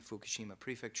in the Fukushima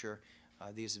Prefecture.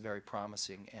 These are very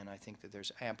promising, and I think that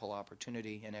there's ample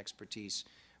opportunity and expertise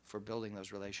for building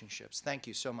those relationships. Thank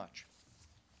you so much.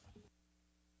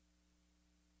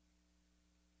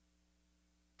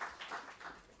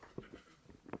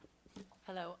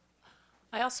 Hello.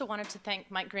 I also wanted to thank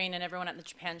Mike Green and everyone at the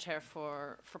Japan Chair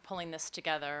for pulling this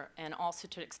together, and also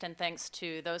to extend thanks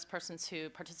to those persons who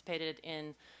participated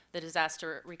in the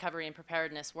Disaster Recovery and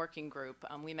Preparedness Working Group.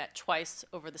 We met twice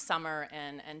over the summer,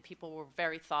 and people were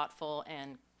very thoughtful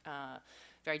and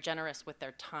very generous with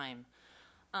their time.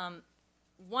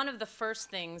 One of the first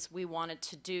things we wanted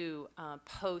to do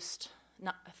post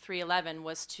 3/11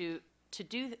 was to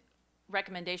do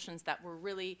recommendations that were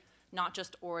really not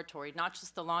just oratory, not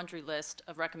just the laundry list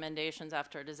of recommendations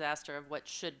after a disaster of what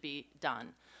should be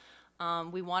done.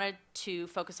 We wanted to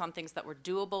focus on things that were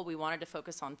doable. We wanted to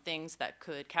focus on things that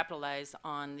could capitalize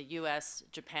on the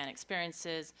U.S.-Japan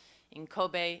experiences in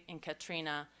Kobe, in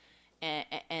Katrina,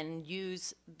 and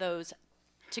use those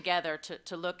together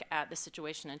to look at the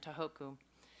situation in Tohoku.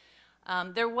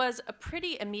 There was a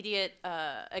pretty immediate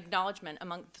acknowledgement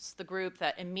amongst the group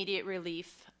that immediate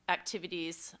relief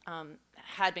activities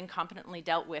had been competently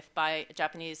dealt with by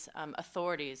Japanese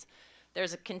authorities.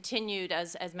 There's a continued,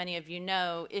 as many of you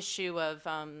know, issue of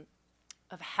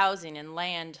housing and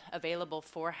land available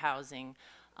for housing.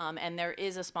 And there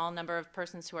is a small number of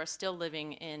persons who are still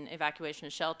living in evacuation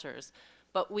shelters.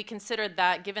 But we considered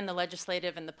that, given the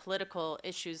legislative and the political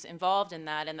issues involved in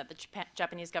that, and that the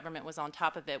Japanese government was on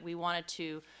top of it, we wanted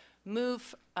to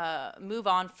move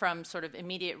on from sort of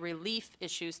immediate relief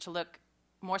issues to look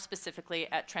more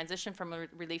specifically at transition from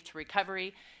relief to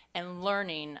recovery and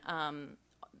learning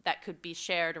that could be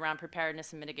shared around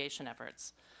preparedness and mitigation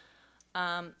efforts.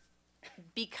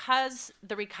 Because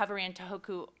the recovery in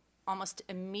Tohoku almost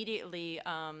immediately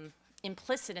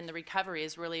implicit in the recovery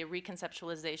is really a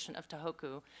reconceptualization of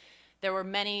Tohoku. There were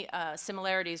many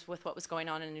similarities with what was going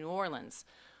on in New Orleans.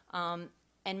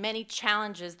 and many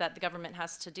challenges that the government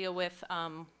has to deal with,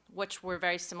 which were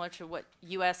very similar to what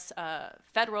U.S.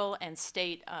 Federal and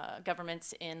state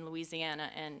governments in Louisiana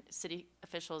and city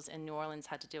officials in New Orleans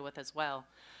had to deal with as well.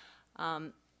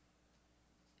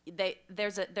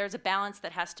 There's a balance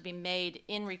that has to be made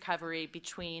in recovery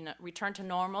between return to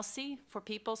normalcy for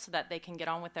people so that they can get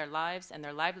on with their lives and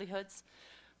their livelihoods,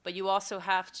 but you also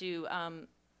have to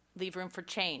leave room for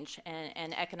change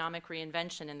and economic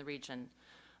reinvention in the region.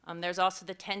 There's also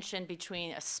the tension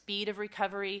between a speed of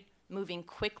recovery, moving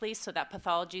quickly so that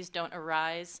pathologies don't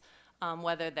arise,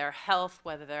 whether they're health,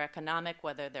 whether they're economic,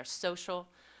 whether they're social,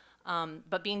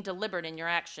 but being deliberate in your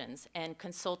actions and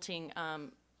consulting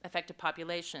affected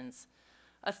populations.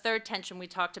 A third tension we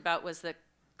talked about was the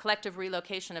collective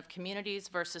relocation of communities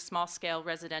versus small-scale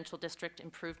residential district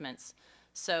improvements.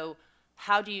 So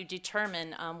how do you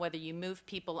determine whether you move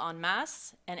people en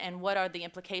masse, and what are the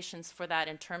implications for that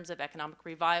in terms of economic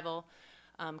revival,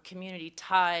 community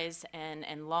ties,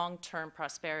 and long-term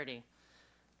prosperity?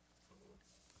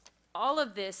 All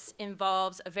of this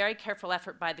involves a very careful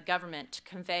effort by the government to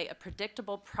convey a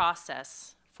predictable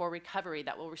process for recovery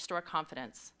that will restore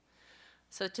confidence.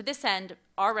 So to this end,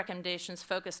 our recommendations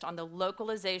focused on the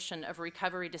localization of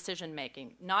recovery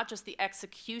decision-making, not just the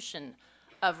execution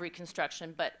of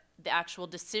reconstruction, but the actual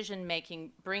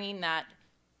decision-making, bringing that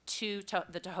to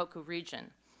the Tohoku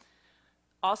region.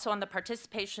 Also on the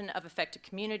participation of affected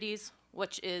communities,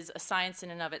 which is a science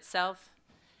in and of itself,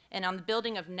 and on the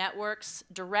building of networks,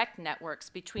 direct networks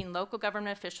between local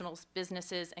government officials,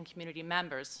 businesses, and community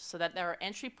members, so that there are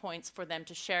entry points for them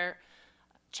to share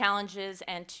challenges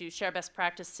and to share best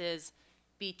practices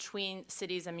between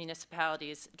cities and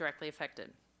municipalities directly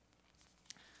affected.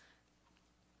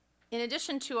 In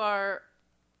addition to our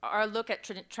look at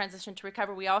transition to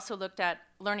recovery, we also looked at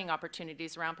learning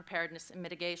opportunities around preparedness and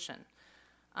mitigation.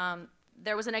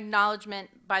 There was an acknowledgement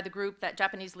by the group that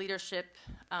Japanese leadership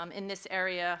in this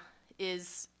area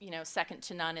is, second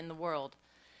to none in the world,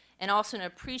 and also an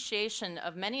appreciation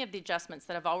of many of the adjustments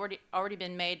that have already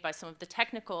been made by some of the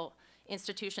technical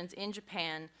institutions in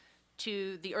Japan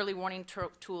to the early warning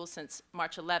tool since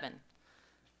March 11.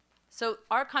 So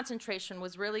our concentration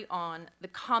was really on the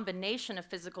combination of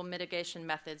physical mitigation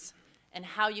methods and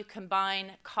how you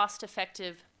combine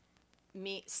cost-effective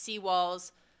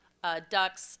seawalls,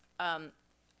 ducts,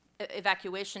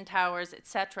 evacuation towers, et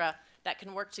cetera, that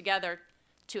can work together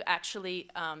to actually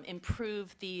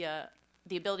improve the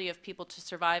ability of people to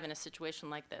survive in a situation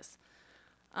like this.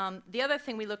 The other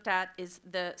thing we looked at is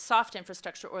the soft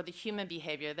infrastructure or the human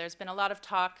behavior. There's been a lot of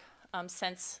talk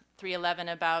since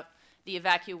 3/11 about the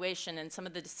evacuation and some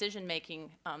of the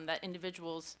decision-making that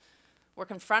individuals were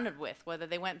confronted with, whether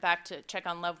they went back to check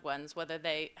on loved ones, whether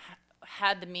they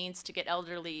had the means to get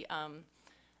elderly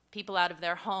people out of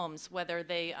their homes, whether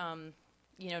they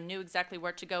knew exactly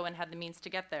where to go and had the means to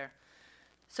get there.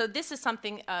 So this is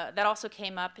something that also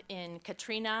came up in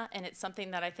Katrina, and it's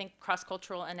something that I think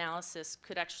cross-cultural analysis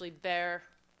could actually bear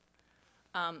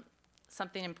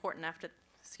something important after,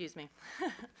 excuse me.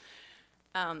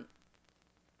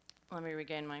 Let me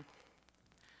regain my,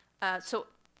 so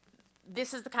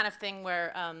this is the kind of thing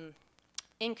where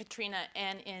in Katrina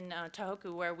and in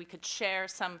Tohoku where we could share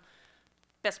some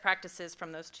best practices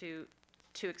from those two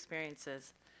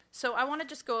experiences. So I want to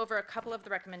just go over a couple of the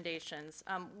recommendations.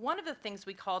 One of the things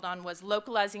we called on was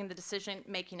localizing the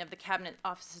decision-making of the Cabinet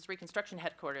Office's Reconstruction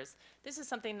Headquarters. This is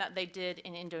something that they did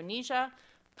in Indonesia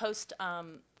post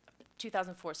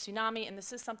 2004 tsunami, and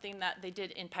this is something that they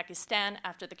did in Pakistan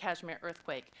after the Kashmir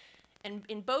earthquake. And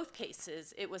in both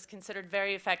cases, it was considered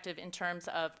very effective in terms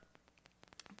of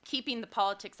keeping the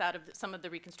politics out of some of the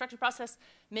reconstruction process,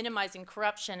 minimizing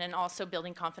corruption, and also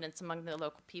building confidence among the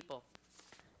local people.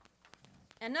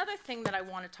 Another thing that I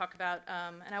want to talk about,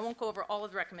 and I won't go over all of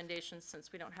the recommendations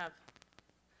since we don't have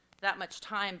that much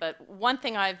time, but one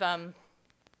thing I've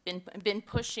been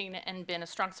pushing and been a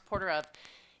strong supporter of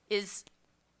is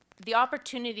the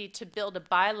opportunity to build a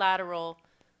bilateral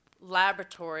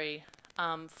laboratory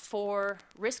for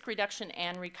risk reduction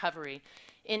and recovery.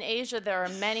 In Asia, there are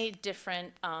many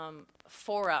different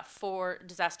fora for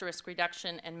disaster risk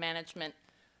reduction and management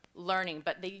learning,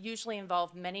 but they usually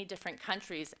involve many different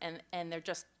countries, and they're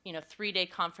just 3-day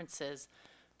conferences.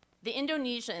 The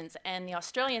Indonesians and the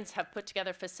Australians have put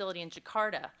together a facility in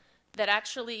Jakarta that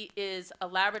actually is a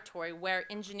laboratory where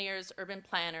engineers, urban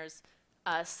planners,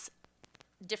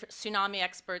 different tsunami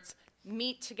experts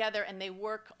meet together and they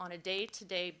work on a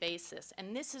day-to-day basis.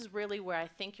 And this is really where I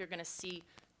think you're going to see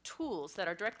tools that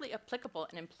are directly applicable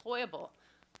and employable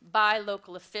by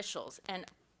local officials. And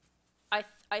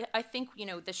I think,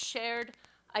 the shared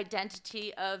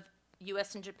identity of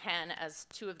U.S. and Japan as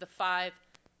two of the 5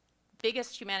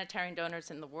 biggest humanitarian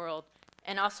donors in the world,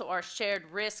 and also our shared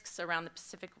risks around the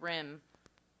Pacific Rim,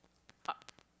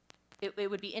 it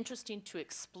would be interesting to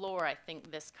explore, I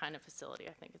think, this kind of facility.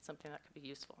 I think it's something that could be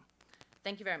useful.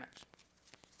 Thank you very much.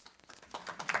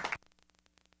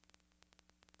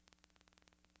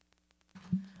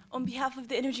 On behalf of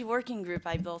the Energy Working Group,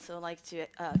 I'd also like to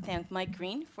thank Mike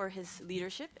Green for his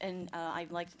leadership, and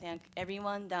I'd like to thank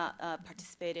everyone that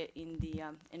participated in the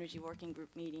Energy Working Group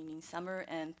meeting in summer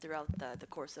and throughout the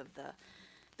course of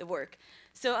the work.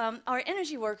 So our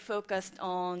energy work focused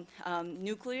on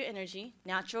nuclear energy,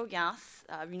 natural gas,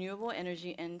 renewable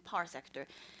energy, and power sector.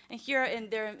 And here,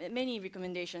 there are many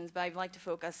recommendations, but I'd like to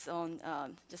focus on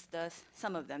just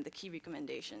some of them, the key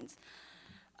recommendations.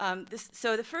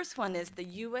 So the first one is the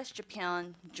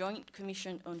U.S.-Japan Joint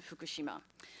Commission on Fukushima.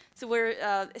 So we're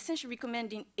essentially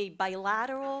recommending a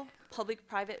bilateral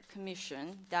public-private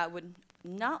commission that would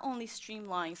not only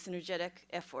streamline synergetic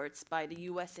efforts by the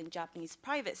U.S. and Japanese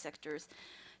private sector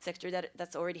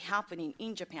that's already happening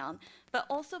in Japan, but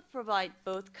also provide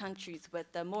both countries with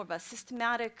more of a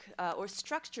systematic or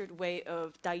structured way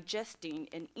of digesting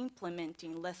and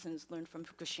implementing lessons learned from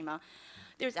Fukushima.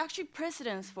 There's actually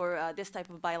precedence for this type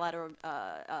of bilateral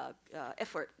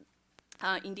effort.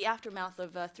 In the aftermath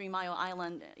of 3 Mile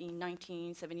Island in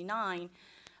 1979,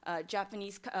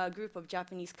 a group of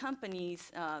Japanese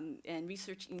companies and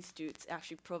research institutes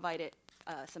actually provided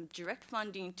some direct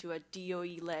funding to a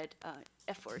DOE-led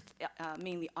effort,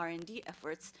 mainly R&D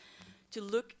efforts, to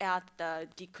look at the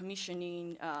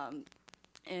decommissioning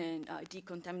and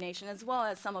decontamination, as well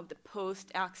as some of the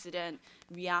post-accident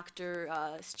reactor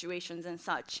situations and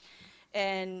such.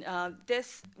 And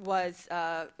this was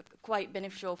quite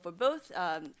beneficial for both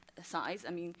sides.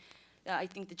 I mean, I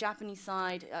think the Japanese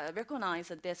side recognized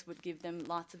that this would give them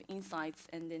lots of insights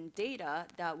and then data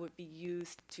that would be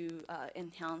used to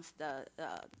enhance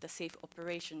the safe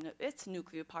operation of its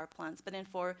nuclear power plants. But then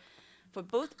for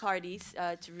both parties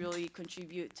to really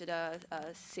contribute to the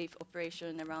safe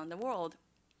operation around the world.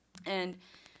 And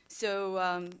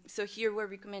so, so here we're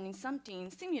recommending something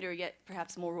similar yet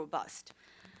perhaps more robust.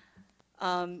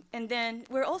 And then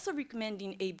we're also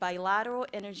recommending a bilateral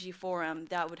energy forum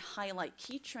that would highlight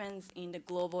key trends in the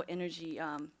global energy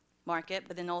market,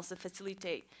 but then also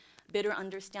facilitate better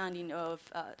understanding of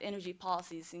energy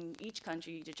policies in each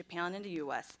country, Japan and the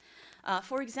US.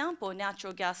 For example,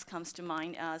 natural gas comes to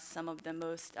mind as some of the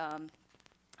most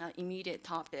immediate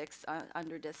topics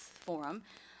under this forum.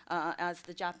 As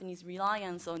the Japanese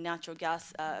reliance on natural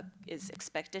gas is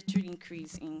expected to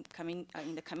increase in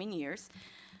the coming years.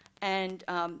 And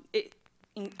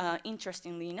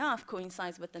interestingly enough,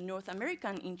 coincides with the North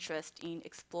American interest in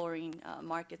exploring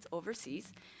markets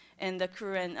overseas. And the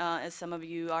current, as some of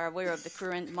you are aware of, the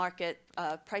current market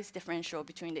price differential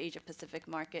between the Asia-Pacific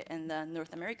market and the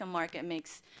North American market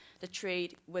makes the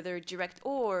trade, whether direct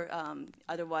or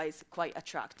otherwise, quite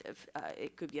attractive.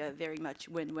 It could be a very much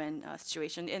win-win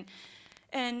situation.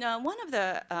 And one of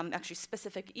the actually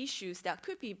specific issues that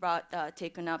could be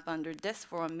taken up under this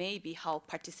forum may be how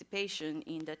participation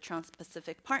in the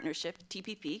Trans-Pacific Partnership,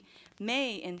 TPP,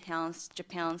 may enhance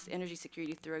Japan's energy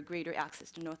security through a greater access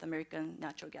to North American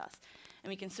natural gas. And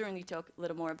we can certainly talk a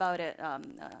little more about it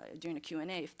during the Q&A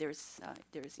if there's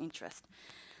interest.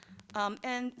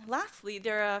 And lastly,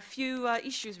 there are a few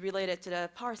issues related to the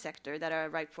power sector that are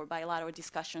ripe for bilateral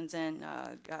discussions and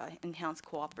enhanced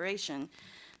cooperation.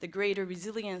 The greater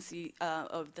resiliency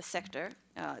of the sector,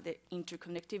 the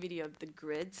interconnectivity of the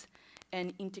grids,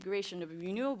 and integration of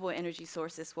renewable energy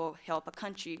sources will help a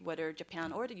country, whether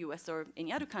Japan or the US or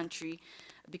any other country,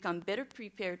 become better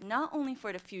prepared not only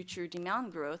for the future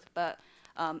demand growth, but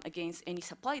against any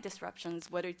supply disruptions,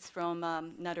 whether it's from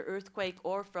another earthquake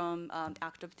or from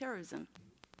act of terrorism.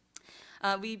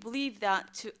 We believe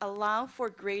that to allow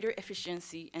for greater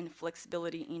efficiency and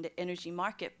flexibility in the energy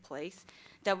marketplace,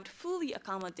 that would fully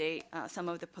accommodate some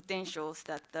of the potentials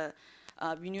that the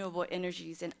renewable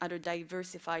energies and other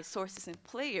diversified sources and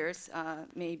players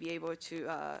may be able to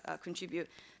contribute.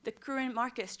 The current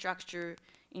market structure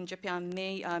in Japan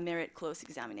may merit close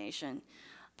examination.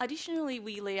 Additionally,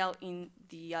 we lay out in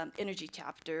the energy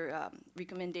chapter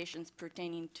recommendations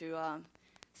pertaining to,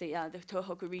 say, the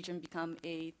Tohoku region become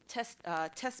a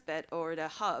test bed or the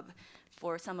hub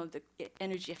for some of the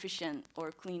energy efficient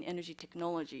or clean energy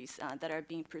technologies that are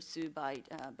being pursued by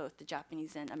both the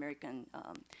Japanese and American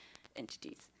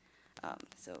entities.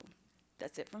 So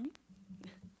that's it from me.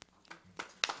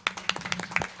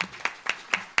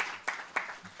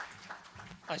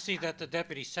 I see that the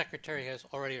Deputy Secretary has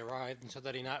already arrived, and so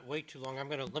that he not wait too long, I'm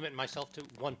going to limit myself to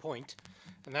one point.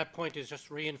 And that point is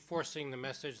just reinforcing the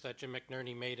message that Jim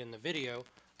McNerney made in the video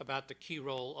about the key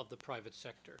role of the private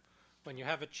sector. When you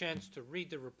have a chance to read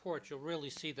the report, you'll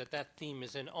really see that that theme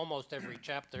is in almost every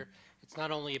chapter. It's not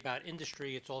only about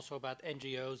industry, it's also about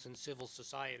NGOs and civil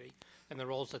society and the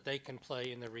roles that they can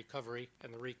play in the recovery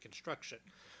and the reconstruction.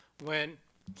 When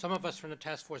some of us from the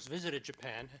task force visited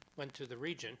Japan, went to the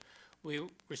region, we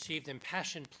received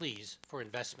impassioned pleas for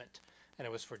investment. And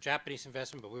it was for Japanese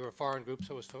investment, but we were a foreign group,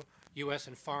 so it was for U.S.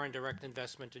 and foreign direct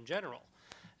investment in general.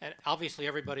 And obviously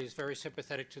everybody is very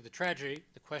sympathetic to the tragedy.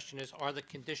 The question is, are the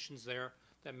conditions there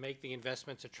that make the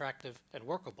investments attractive and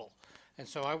workable? And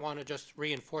so I want to just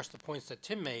reinforce the points that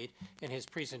Tim made in his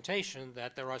presentation,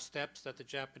 that there are steps that the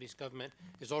Japanese government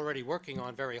is already working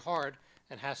on very hard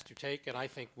and has to take, and I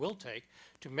think will take,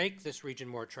 to make this region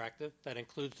more attractive. That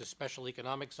includes the special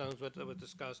economic zones that were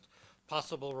discussed,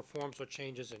 possible reforms or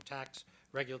changes in tax,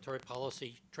 regulatory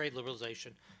policy, trade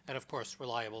liberalization, and of course,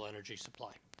 reliable energy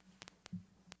supply.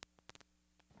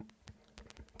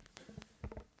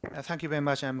 Thank you very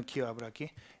much. I'm Kyo Aburaki,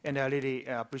 and I really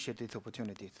appreciate these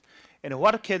opportunities. And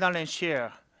what Kedan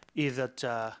share is that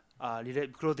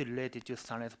closely related to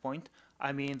Stanley's point.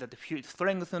 I mean that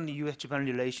strengthen the U.S.-Japan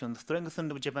relations,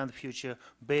 strengthen Japan's future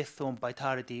based on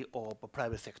vitality of the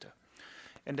private sector.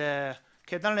 And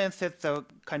Kedan sets a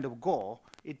kind of goal.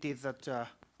 It is that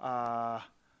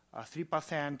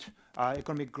 3%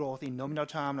 economic growth in nominal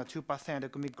terms, 2%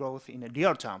 economic growth in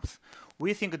real terms.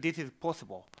 We think this is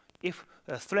possible if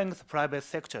strength private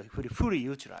sector will be fully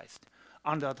utilized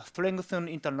under the strengthened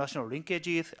international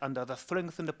linkages, under the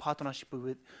strengthened partnership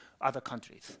with other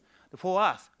countries. For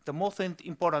us, the most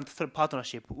important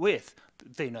partnership with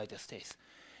the United States.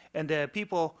 And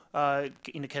people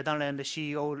in Kedan, the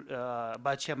CEO,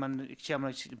 by Chairman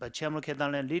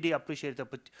Kedan, really appreciate the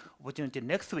opportunity.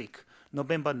 Next week,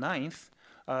 November 9th,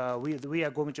 we are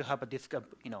going to have a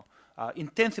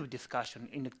intensive discussion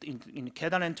in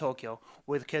Kedan and Tokyo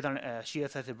with Kedan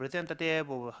CSS representative,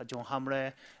 John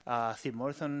Hamre, Steve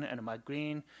Morrison, and Mike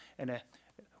Green, and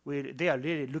they are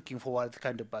really looking forward to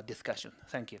kind of discussion.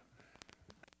 Thank you.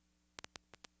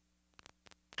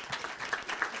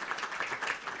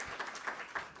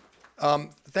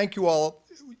 Thank you all.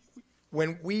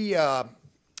 When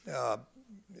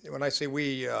I say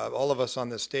we, all of us on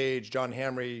this stage, John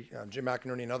Hamre, Jim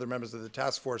McInerney, and other members of the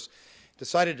task force,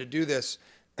 decided to do this,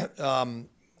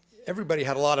 everybody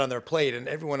had a lot on their plate, and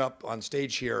everyone up on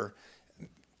stage here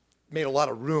made a lot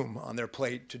of room on their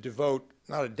plate to devote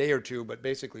not a day or two, but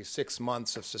basically 6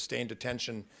 months of sustained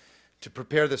attention to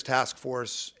prepare this task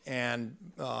force and,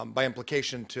 by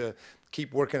implication, to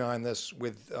keep working on this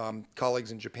with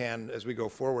colleagues in Japan as we go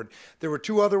forward. There were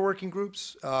 2 other working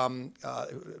groups,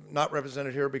 not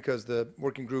represented here because the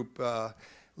working group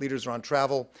leaders are on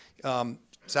travel.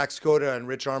 Zach Skoda and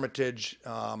Rich Armitage,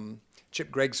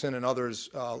 Chip Gregson and others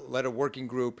led a working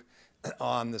group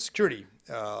on the security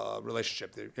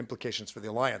relationship, the implications for the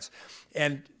alliance.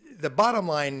 And the bottom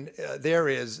line there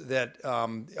is that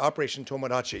Operation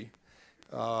Tomodachi,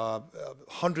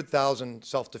 100,000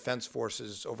 self-defense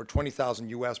forces, over 20,000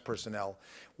 U.S. personnel,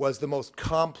 was the most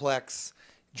complex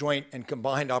joint and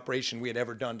combined operation we had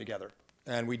ever done together.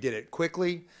 And we did it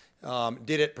quickly,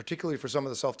 did it particularly for some of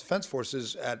the self-defense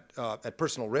forces at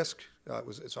personal risk.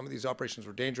 Some of these operations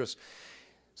were dangerous.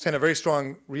 Sent a very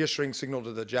strong reassuring signal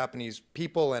to the Japanese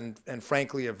people and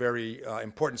frankly, a very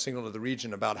important signal to the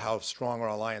region about how strong our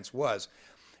alliance was.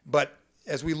 But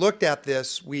as we looked at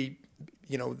this,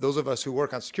 those of us who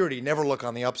work on security never look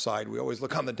on the upside. We always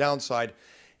look on the downside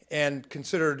and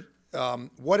considered,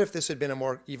 what if this had been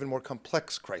even more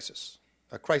complex crisis?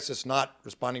 A crisis not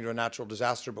responding to a natural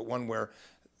disaster, but one where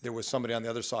there was somebody on the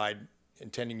other side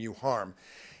intending you harm.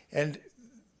 And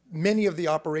many of the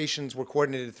operations were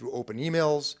coordinated through open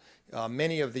emails.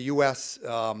 Many of the U.S.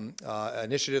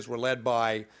 Initiatives were led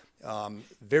by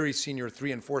very senior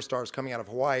 3 and 4 stars coming out of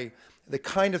Hawaii, the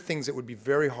kind of things that would be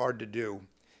very hard to do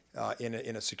in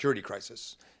a security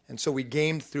crisis. And so we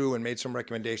gamed through and made some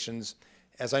recommendations,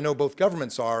 as I know both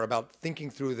governments are, about thinking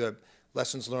through the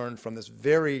lessons learned from this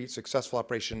very successful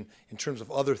operation in terms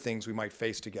of other things we might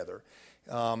face together.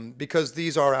 Because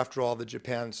these are, after all, the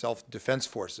Japan self-defense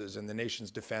forces, and the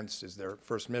nation's defense is their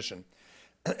first mission.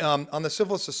 On the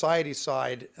civil society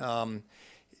side,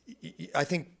 I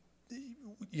think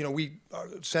we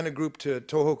sent a group to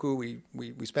Tohoku.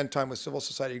 We spent time with civil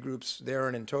society groups there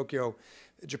and in Tokyo.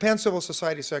 Japan's civil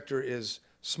society sector is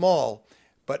small,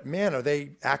 but man, are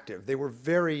they active. They were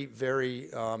very,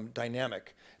 very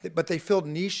dynamic. But they filled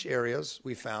niche areas,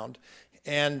 we found,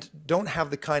 and don't have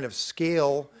the kind of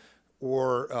scale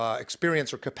or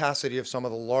experience or capacity of some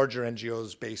of the larger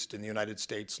NGOs based in the United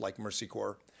States, like Mercy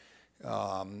Corps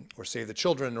or Save the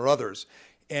Children or others.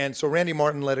 And so Randy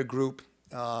Martin led a group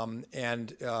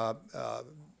and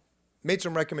made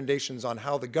some recommendations on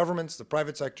how the governments, the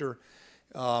private sector,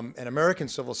 and American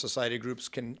civil society groups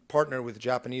can partner with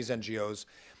Japanese NGOs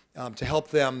to help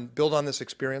them build on this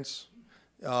experience,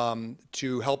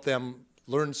 to help them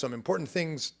learn some important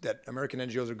things that American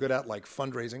NGOs are good at, like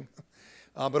fundraising,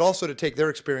 but also to take their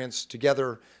experience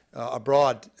together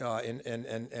abroad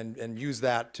and use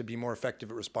that to be more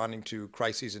effective at responding to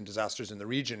crises and disasters in the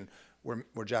region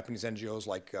where Japanese NGOs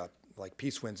like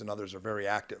Peace Winds and others are very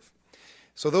active.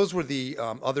 So those were the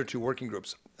other two working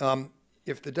groups.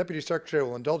 If the Deputy Secretary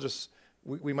will indulge us,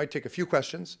 we might take a few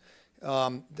questions.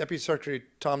 Deputy Secretary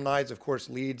Tom Nides, of course,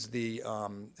 leads the,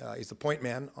 he's the point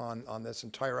man on this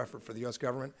entire effort for the U.S.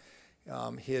 government.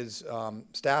 His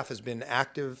staff has been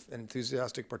active and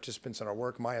enthusiastic participants in our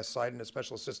work. Maya Seiden, a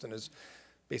special assistant, is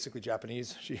basically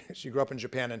Japanese. She grew up in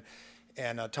Japan,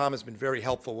 and Tom has been very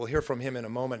helpful. We'll hear from him in a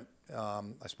moment,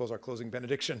 I suppose our closing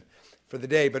benediction for the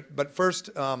day. But first,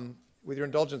 with your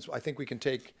indulgence, I think we can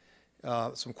take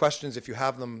some questions, if you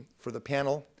have them, for the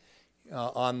panel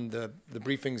on the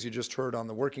briefings you just heard on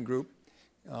the working group,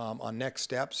 on next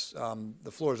steps.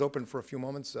 The floor is open for a few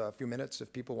moments, a few minutes,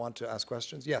 if people want to ask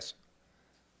questions. Yes.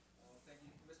 Thank you.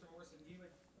 Mr. Morrison,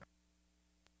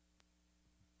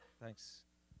 Thanks.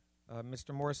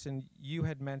 Mr. Morrison, you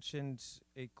had mentioned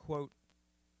a, quote,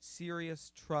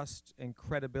 serious trust and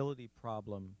credibility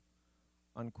problem,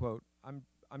 unquote. I'm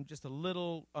just a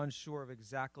little unsure of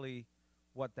exactly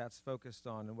what that's focused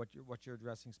on and what you're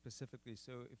addressing specifically.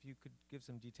 So if you could give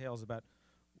some details about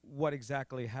what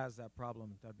exactly has that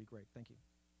problem, that'd be great. Thank you.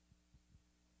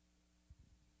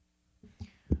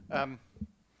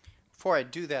 Before I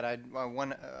do that,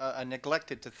 I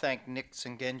neglected to thank Nick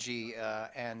Sengenji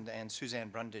and Suzanne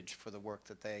Brundage for the work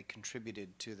that they contributed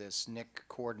to this. Nick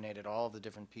coordinated all of the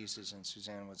different pieces, and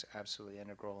Suzanne was absolutely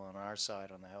integral on our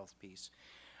side on the health piece.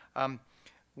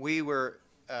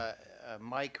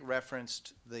 Mike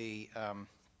referenced the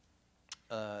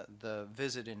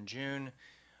visit in June.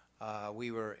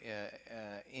 We were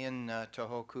in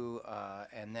Tohoku,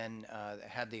 and then I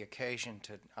had the occasion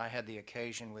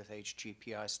with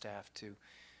HGPI staff to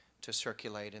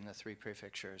circulate in the three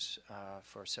prefectures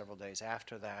for several days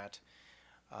after that.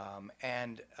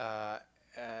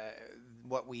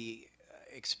 What we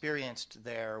experienced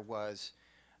there was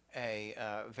a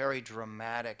very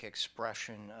dramatic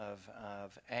expression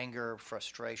of anger,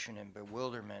 frustration, and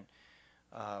bewilderment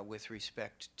with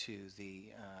respect to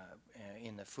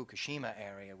in the Fukushima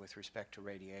area with respect to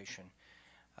radiation.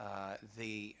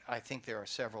 I think there are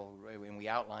several, and we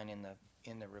outline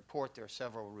in the report, there are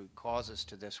several root causes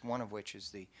to this, one of which is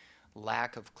the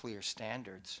lack of clear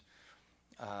standards.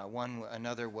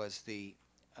 Another was the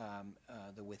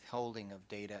withholding of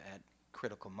data at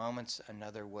critical moments.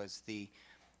 Another was the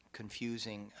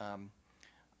confusing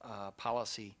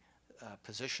policy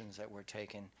positions that were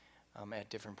taken at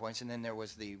different points, and then there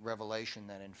was the revelation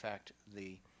that in fact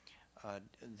the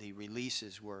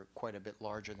releases were quite a bit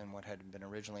larger than what had been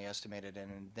originally estimated,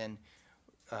 and then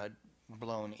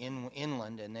blown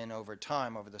inland, and then over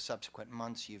time, over the subsequent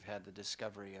months, you've had the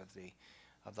discovery of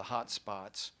the hot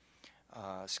spots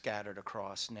scattered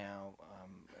across now.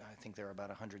 I think there are about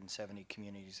 170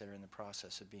 communities that are in the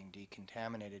process of being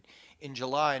decontaminated. In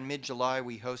mid-July,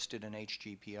 we hosted an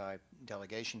HGPI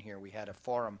delegation here. We had a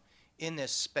forum in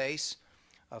this space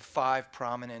of 5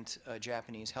 prominent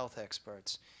Japanese health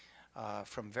experts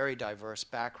from very diverse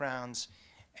backgrounds,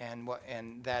 and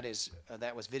that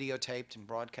was videotaped and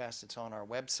broadcast. It's on our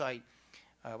website.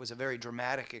 It was a very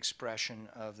dramatic expression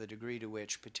of the degree to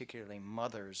which particularly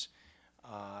mothers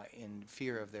in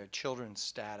fear of their children's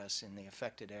status in the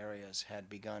affected areas had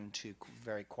begun to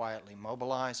very quietly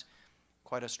mobilize.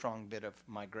 Quite a strong bit of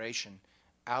migration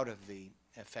out of the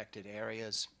affected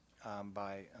areas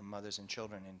by mothers and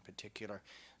children in particular.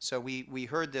 So we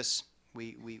heard this,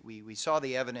 we saw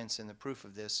the evidence and the proof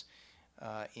of this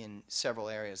in several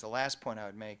areas. The last point I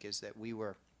would make is that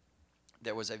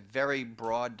there was a very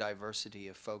broad diversity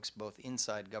of folks both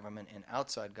inside government and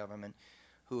outside government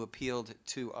who appealed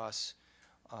to us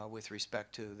with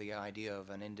respect to the idea of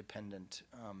an independent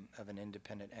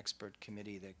expert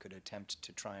committee that could attempt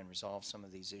to try and resolve some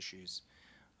of these issues,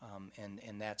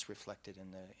 and that's reflected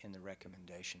in the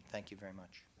recommendation. Thank you very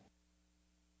much.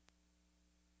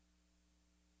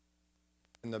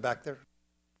 In the back there.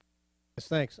 Yes,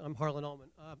 thanks. I'm Harlan Ullman.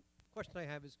 Question I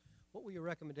have is, what were your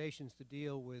recommendations to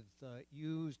deal with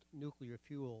used nuclear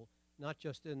fuel, not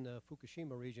just in the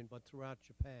Fukushima region, but throughout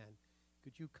Japan?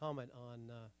 Could you comment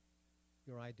on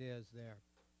your ideas there?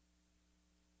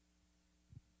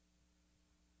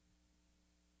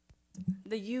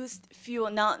 The used fuel,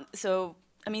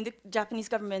 I mean, the Japanese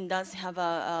government does have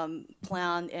a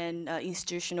plan and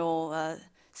institutional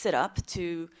setup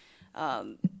to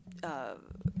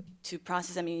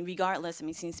process. I mean, regardless. I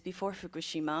mean, since before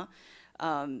Fukushima,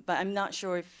 but I'm not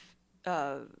sure if.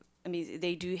 I mean,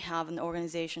 they do have an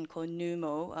organization called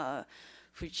NUMO,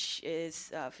 which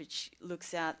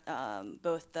looks at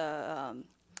both the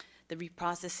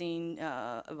reprocessing,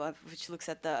 which looks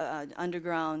at the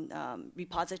underground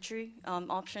repository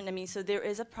option. I mean, so there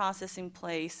is a process in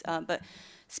place, but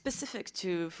specific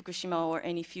to Fukushima or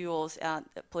any fuels at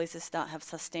places that have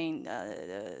sustained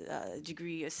a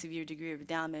severe degree of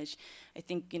damage, I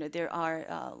think there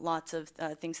are lots of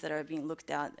things that are being looked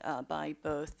at by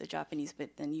both the Japanese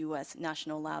and U.S.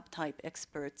 national lab type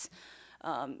experts.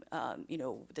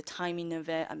 The timing of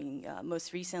it. I mean,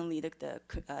 most recently the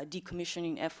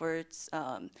decommissioning efforts.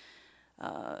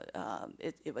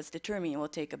 It was determined it will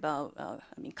take about,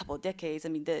 a couple of decades. I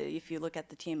mean, if you look at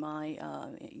the TMI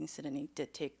incident, it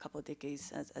did take a couple of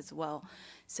decades as well.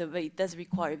 So but it does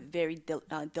require very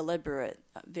deliberate,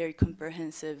 very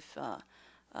comprehensive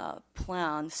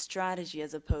plan, strategy,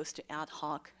 as opposed to ad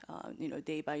hoc,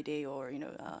 day by day or,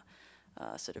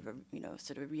 sort of a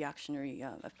reactionary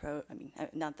approach. I mean,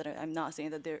 not that I'm not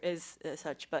saying that there is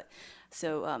such, but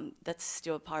so that's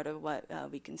still part of what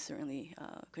we can certainly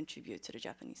contribute to the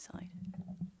Japanese side.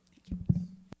 Thank you.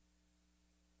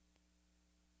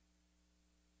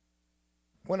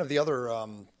 One of the other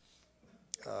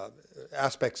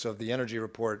aspects of the energy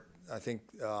report, I think,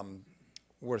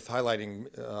 worth highlighting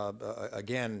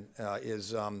again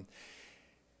is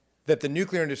that the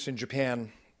nuclear industry in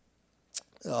Japan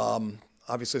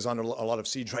obviously is under a lot of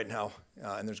siege right now,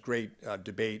 and there's great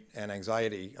debate and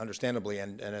anxiety, understandably,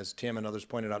 and as Tim and others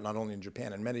pointed out, not only in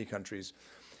Japan, in many countries.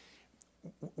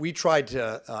 We tried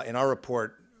to, in our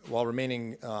report, while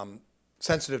remaining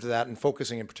sensitive to that and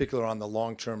focusing in particular on the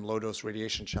long-term low-dose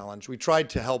radiation challenge, we tried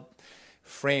to help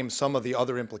frame some of the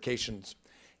other implications,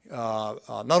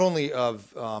 not only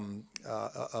of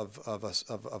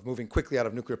moving quickly out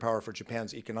of nuclear power for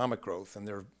Japan's economic growth, and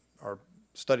there are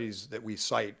studies that we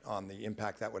cite on the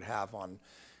impact that would have on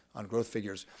growth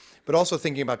figures, but also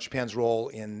thinking about Japan's role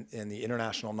in the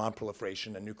international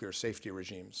nonproliferation and nuclear safety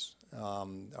regimes.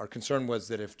 Our concern was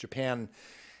that if Japan,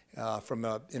 from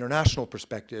an international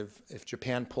perspective, if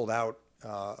Japan pulled out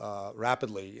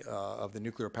rapidly of the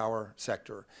nuclear power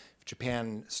sector, if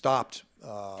Japan stopped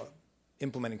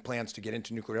implementing plans to get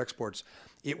into nuclear exports,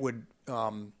 it would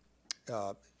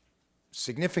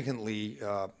significantly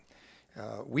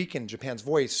weaken Japan's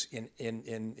voice in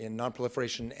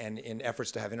nonproliferation and in efforts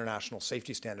to have international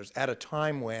safety standards at a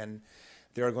time when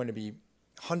there are going to be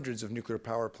hundreds of nuclear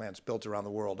power plants built around the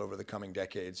world over the coming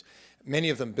decades, many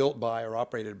of them built by or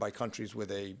operated by countries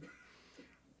with a,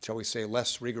 shall we say,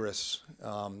 less rigorous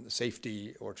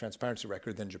safety or transparency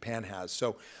record than Japan has.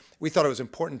 So we thought it was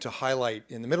important to highlight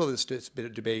in the middle of this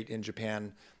debate in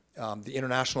Japan the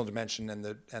international dimension and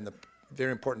the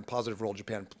very important positive role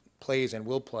Japan plays and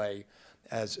will play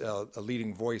as a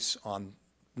leading voice on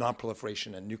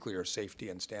nonproliferation and nuclear safety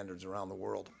and standards around the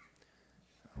world.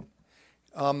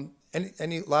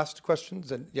 Any last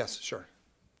questions? And yes, sure.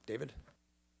 David?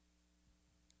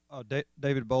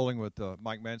 David Bowling with the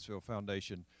Mike Mansfield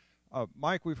Foundation.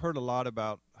 Mike, we've heard a lot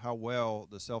about how well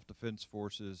the self-defense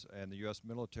forces and the U.S.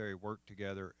 military work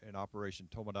together in Operation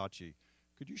Tomodachi.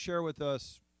 Could you share with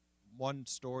us one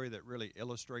story that really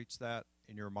illustrates that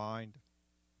in your mind?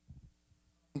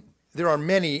 There are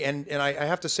many, and I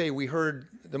have to say we heard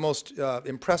the most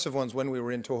impressive ones when we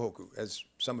were in Tohoku, as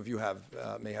some of you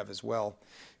may have as well.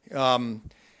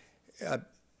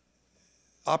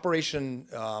 Operation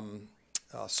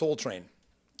Soul Train,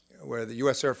 where the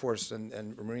U.S. Air Force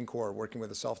and Marine Corps, working with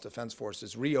the self-defense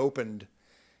forces, reopened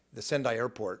the Sendai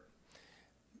airport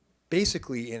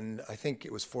basically in, I think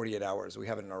it was 48 hours. We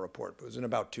have it in our report, but it was in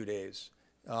about 2 days.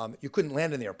 You couldn't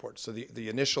land in the airport, so the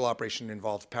initial operation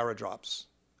involved paradrops.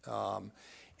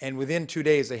 And within 2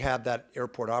 days, they had that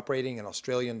airport operating. An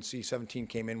Australian C-17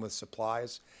 came in with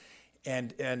supplies.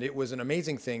 And it was an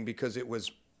amazing thing because it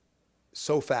was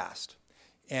so fast.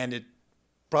 And it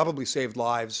probably saved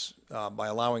lives by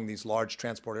allowing these large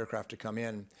transport aircraft to come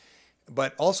in.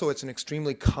 But also, it's an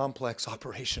extremely complex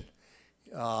operation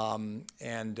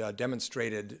and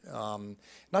demonstrated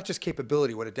not just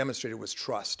capability. What it demonstrated was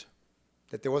trust.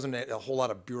 That there wasn't a whole lot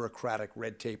of bureaucratic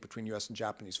red tape between U.S. and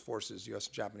Japanese forces, U.S.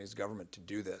 and Japanese government to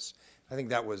do this. I think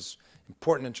that was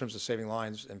important in terms of saving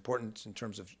lives, important in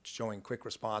terms of showing quick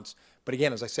response. But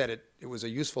again, as I said, it was a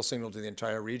useful signal to the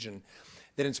entire region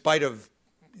that in spite of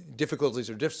difficulties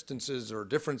or distances or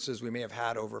differences we may have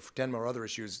had over Futenma or other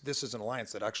issues, this is an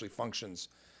alliance that actually functions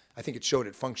I think it showed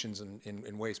it functions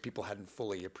in ways people hadn't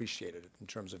fully appreciated it in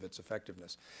terms of its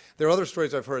effectiveness. There are other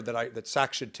stories I've heard that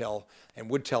Sack should tell and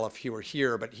would tell if he were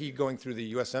here, but he, going through the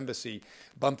U.S. Embassy,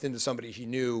 bumped into somebody he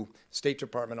knew, State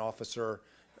Department officer,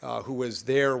 who was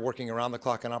there working around the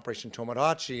clock on Operation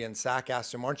Tomodachi, and Sack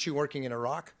asked him, "Aren't you working in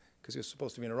Iraq?" Because he was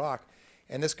supposed to be in Iraq.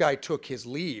 And this guy took his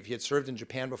leave. He had served in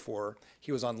Japan before.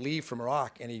 He was on leave from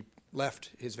Iraq, and he left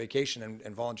his vacation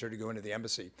and volunteered to go into the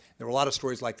embassy. There were a lot of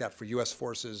stories like that for U.S.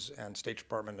 forces and State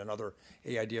Department and other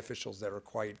AID officials that are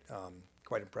quite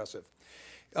impressive.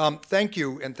 Thank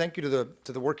you, and thank you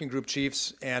to the working group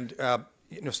chiefs. And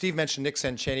Steve mentioned Nick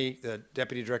Senceni, the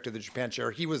deputy director of the Japan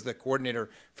chair. He was the coordinator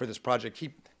for this project.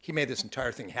 He made this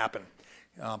entire thing happen,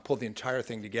 pulled the entire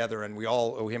thing together, and we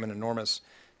all owe him an enormous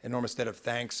debt of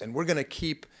thanks. And we're going to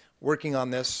keep working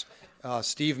on this.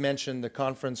 Steve mentioned the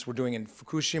conference we're doing in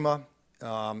Fukushima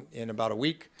in about a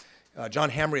week. John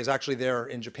Hamre is actually there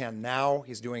in Japan now.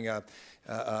 He's doing a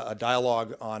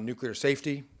dialogue on nuclear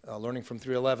safety, learning from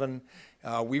 3/11.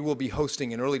 We will be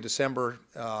hosting in early December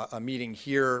a meeting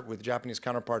here with Japanese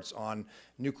counterparts on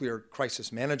nuclear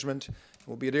crisis management.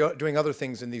 We'll be doing other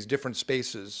things in these different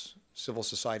spaces, civil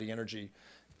society, energy,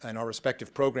 and our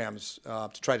respective programs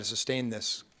to try to sustain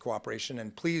this cooperation.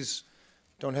 And please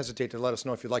don't hesitate to let us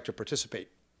know if you'd like to participate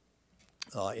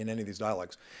in any of these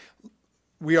dialogues.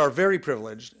 We are very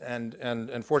privileged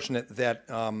and fortunate that,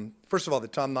 first of all,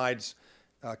 that Tom Nides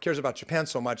cares about Japan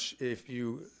so much. If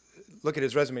you look at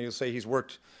his resume, you'll say he's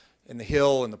worked in the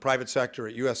Hill, in the private sector,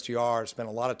 at USTR, spent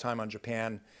a lot of time on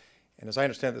Japan. And as I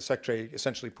understand it, the Secretary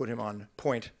essentially put him on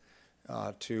point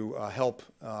to help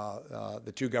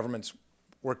the two governments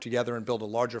work together and build a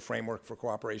larger framework for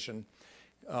cooperation.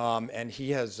 And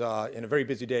he has, in a very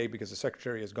busy day, because the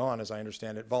Secretary is gone, as I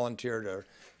understand it, volunteered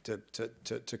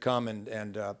to come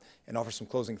and offer some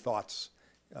closing thoughts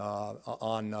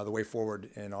on the way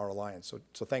forward in our alliance.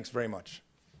 So thanks very much.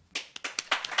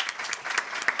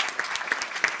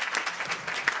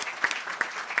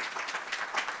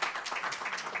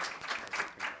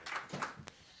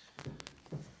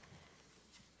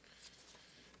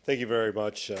 Thank you very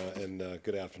much, and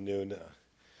good afternoon.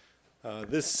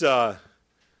 This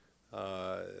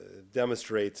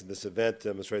event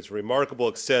demonstrates a remarkable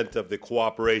extent of the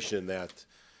cooperation that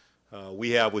we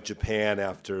have with Japan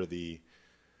after the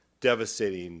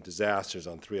devastating disasters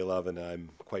on 3/11.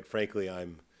 Quite frankly,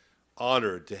 I'm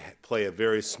honored to play a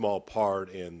very small part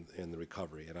in the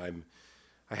recovery. And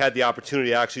I had the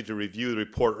opportunity actually to review the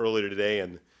report earlier today,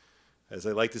 and as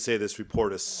I like to say, this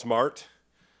report is smart,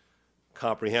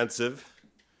 comprehensive,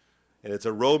 and it's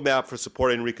a roadmap for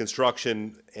supporting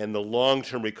reconstruction and the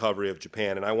long-term recovery of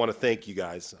Japan. And I want to thank you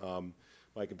guys,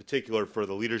 Mike in particular, for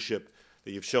the leadership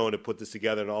that you've shown to put this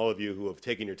together, and all of you who have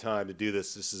taken your time to do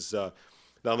this. This is not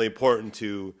only important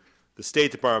to the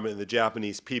State Department and the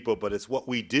Japanese people, but it's what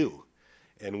we do,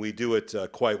 and we do it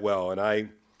quite well. And I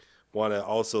want to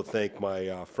also thank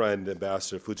my friend,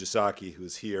 Ambassador Fujisaki,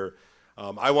 who's here.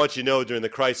 I want you to know, during the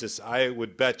crisis, I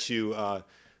would bet you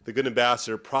the good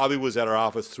ambassador probably was at our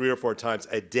office 3 or 4 times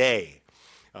a day.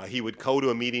 He would go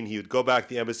to a meeting, he would go back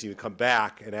to the embassy, he would come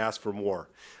back and ask for more.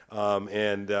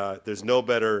 There's no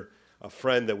better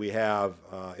friend that we have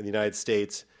in the United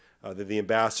States than the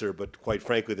ambassador, but quite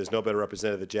frankly, there's no better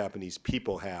representative the Japanese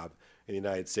people have in the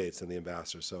United States than the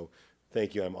ambassador. So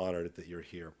thank you, I'm honored that you're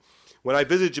here. When I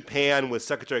visited Japan with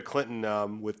Secretary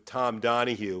Clinton, with Tom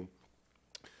Donahue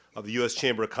of the U.S.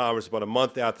 Chamber of Commerce about a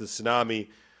month after the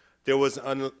tsunami, there was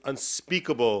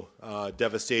unspeakable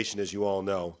devastation, as you all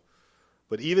know.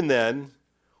 But even then,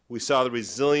 we saw the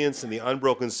resilience and the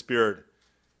unbroken spirit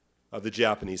of the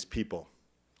Japanese people.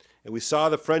 And we saw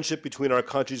the friendship between our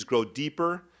countries grow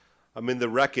deeper amid the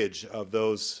wreckage of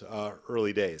those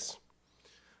early days.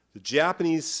 The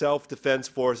Japanese self-defense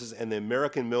forces and the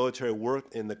American military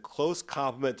worked in the close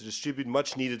complement to distribute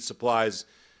much-needed supplies,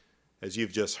 as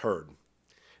you've just heard.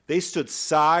 They stood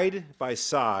side by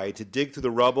side to dig through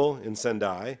the rubble in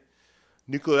Sendai.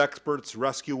 Nuclear experts,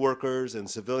 rescue workers, and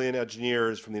civilian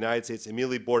engineers from the United States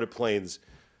immediately boarded planes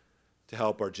to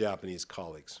help our Japanese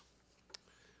colleagues.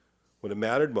 When it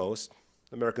mattered most,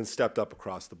 Americans stepped up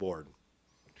across the board.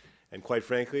 And quite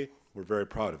frankly, we're very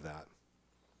proud of that.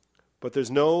 But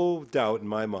there's no doubt in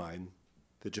my mind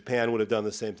that Japan would have done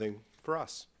the same thing for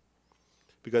us,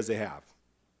 because they have.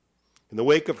 In the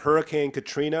wake of Hurricane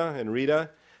Katrina and Rita,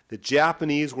 the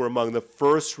Japanese were among the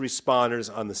first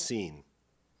responders on the scene.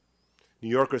 New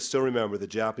Yorkers still remember the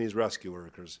Japanese rescue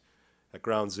workers at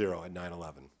Ground Zero at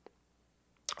 9/11.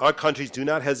 Our countries do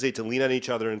not hesitate to lean on each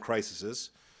other in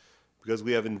crises because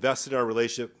we have invested in our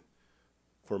relationship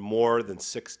for more than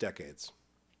 6 decades.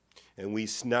 And we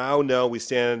now know we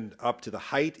stand up to the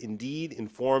height, indeed,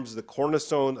 informs the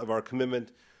cornerstone of our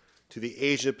commitment to the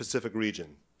Asia-Pacific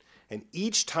region. And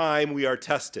each time we are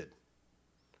tested,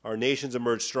 our nations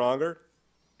emerge stronger,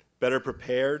 better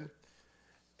prepared,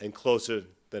 and closer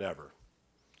than ever.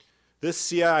 This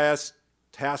CIS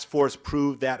task force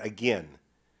proved that again.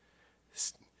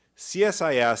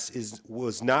 CSIS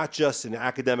was not just an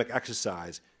academic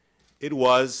exercise. It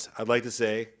was, I'd like to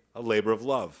say, a labor of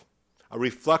love, a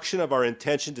reflection of our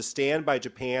intention to stand by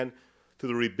Japan through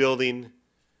the rebuilding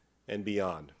and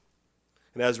beyond.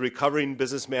 And as a recovering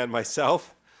businessman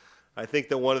myself, I think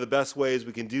that one of the best ways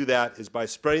we can do that is by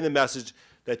spreading the message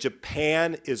that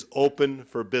Japan is open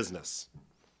for business.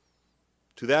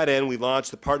 To that end, we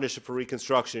launched the Partnership for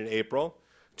Reconstruction in April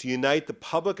to unite the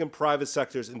public and private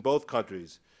sectors in both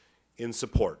countries in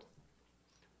support.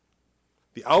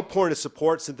 The outpouring of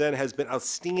support since then has been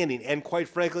outstanding and, quite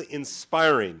frankly,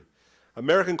 inspiring.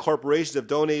 American corporations have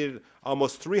donated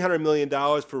almost $300 million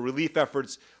for relief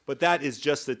efforts, but that is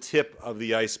just the tip of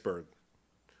the iceberg.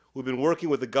 We've been working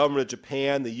with the government of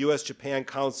Japan, the U.S.-Japan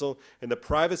Council, and the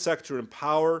private sector to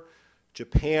empower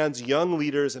Japan's young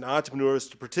leaders and entrepreneurs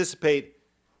to participate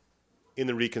in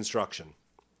the reconstruction.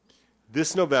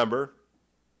 This November,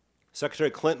 Secretary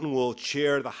Clinton will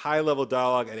chair the high-level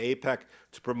dialogue at APEC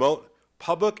to promote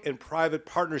public and private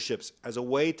partnerships as a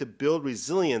way to build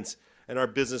resilience in our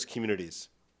business communities.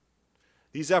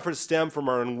 These efforts stem from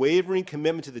our unwavering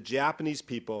commitment to the Japanese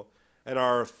people and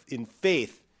our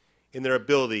faith in their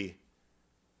ability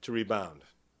to rebound.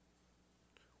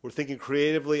 We're thinking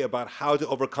creatively about how to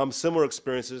overcome similar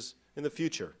experiences in the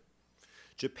future.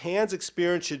 Japan's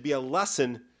experience should be a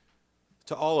lesson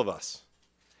to all of us.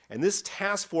 And this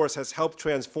task force has helped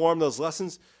transform those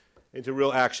lessons into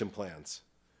real action plans.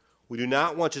 We do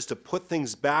not want just to put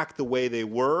things back the way they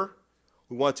were.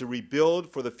 We want to rebuild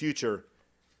for the future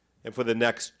and for the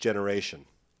next generation.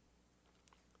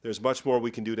 There's much more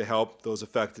we can do to help those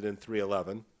affected in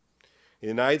 3/11. The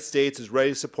United States is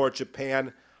ready to support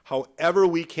Japan however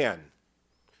we can,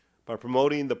 by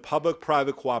promoting the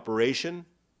public-private cooperation,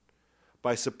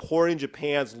 by supporting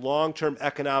Japan's long-term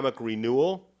economic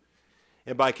renewal,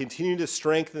 and by continuing to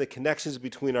strengthen the connections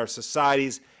between our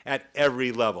societies at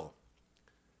every level.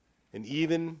 And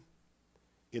even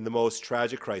in the most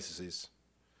tragic crises,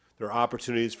 there are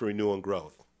opportunities for renewal and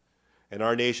growth, and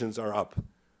our nations are up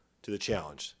to the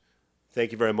challenge.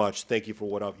 Thank you very much. Thank you for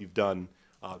what you've done.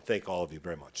 Thank all of you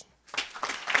very much.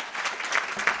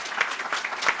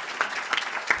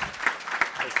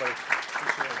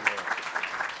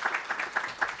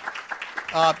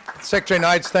 Secretary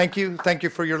Nides, thank you. Thank you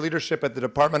for your leadership at the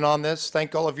department on this.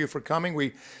 Thank all of you for coming.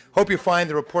 We hope you find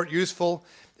the report useful.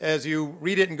 As you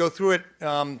read it and go through it,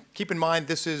 keep in mind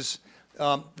this is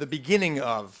the beginning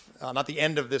of, not the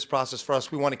end of this process for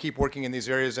us. We want to keep working in these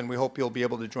areas, and we hope you'll be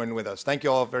able to join with us. Thank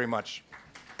you all very much.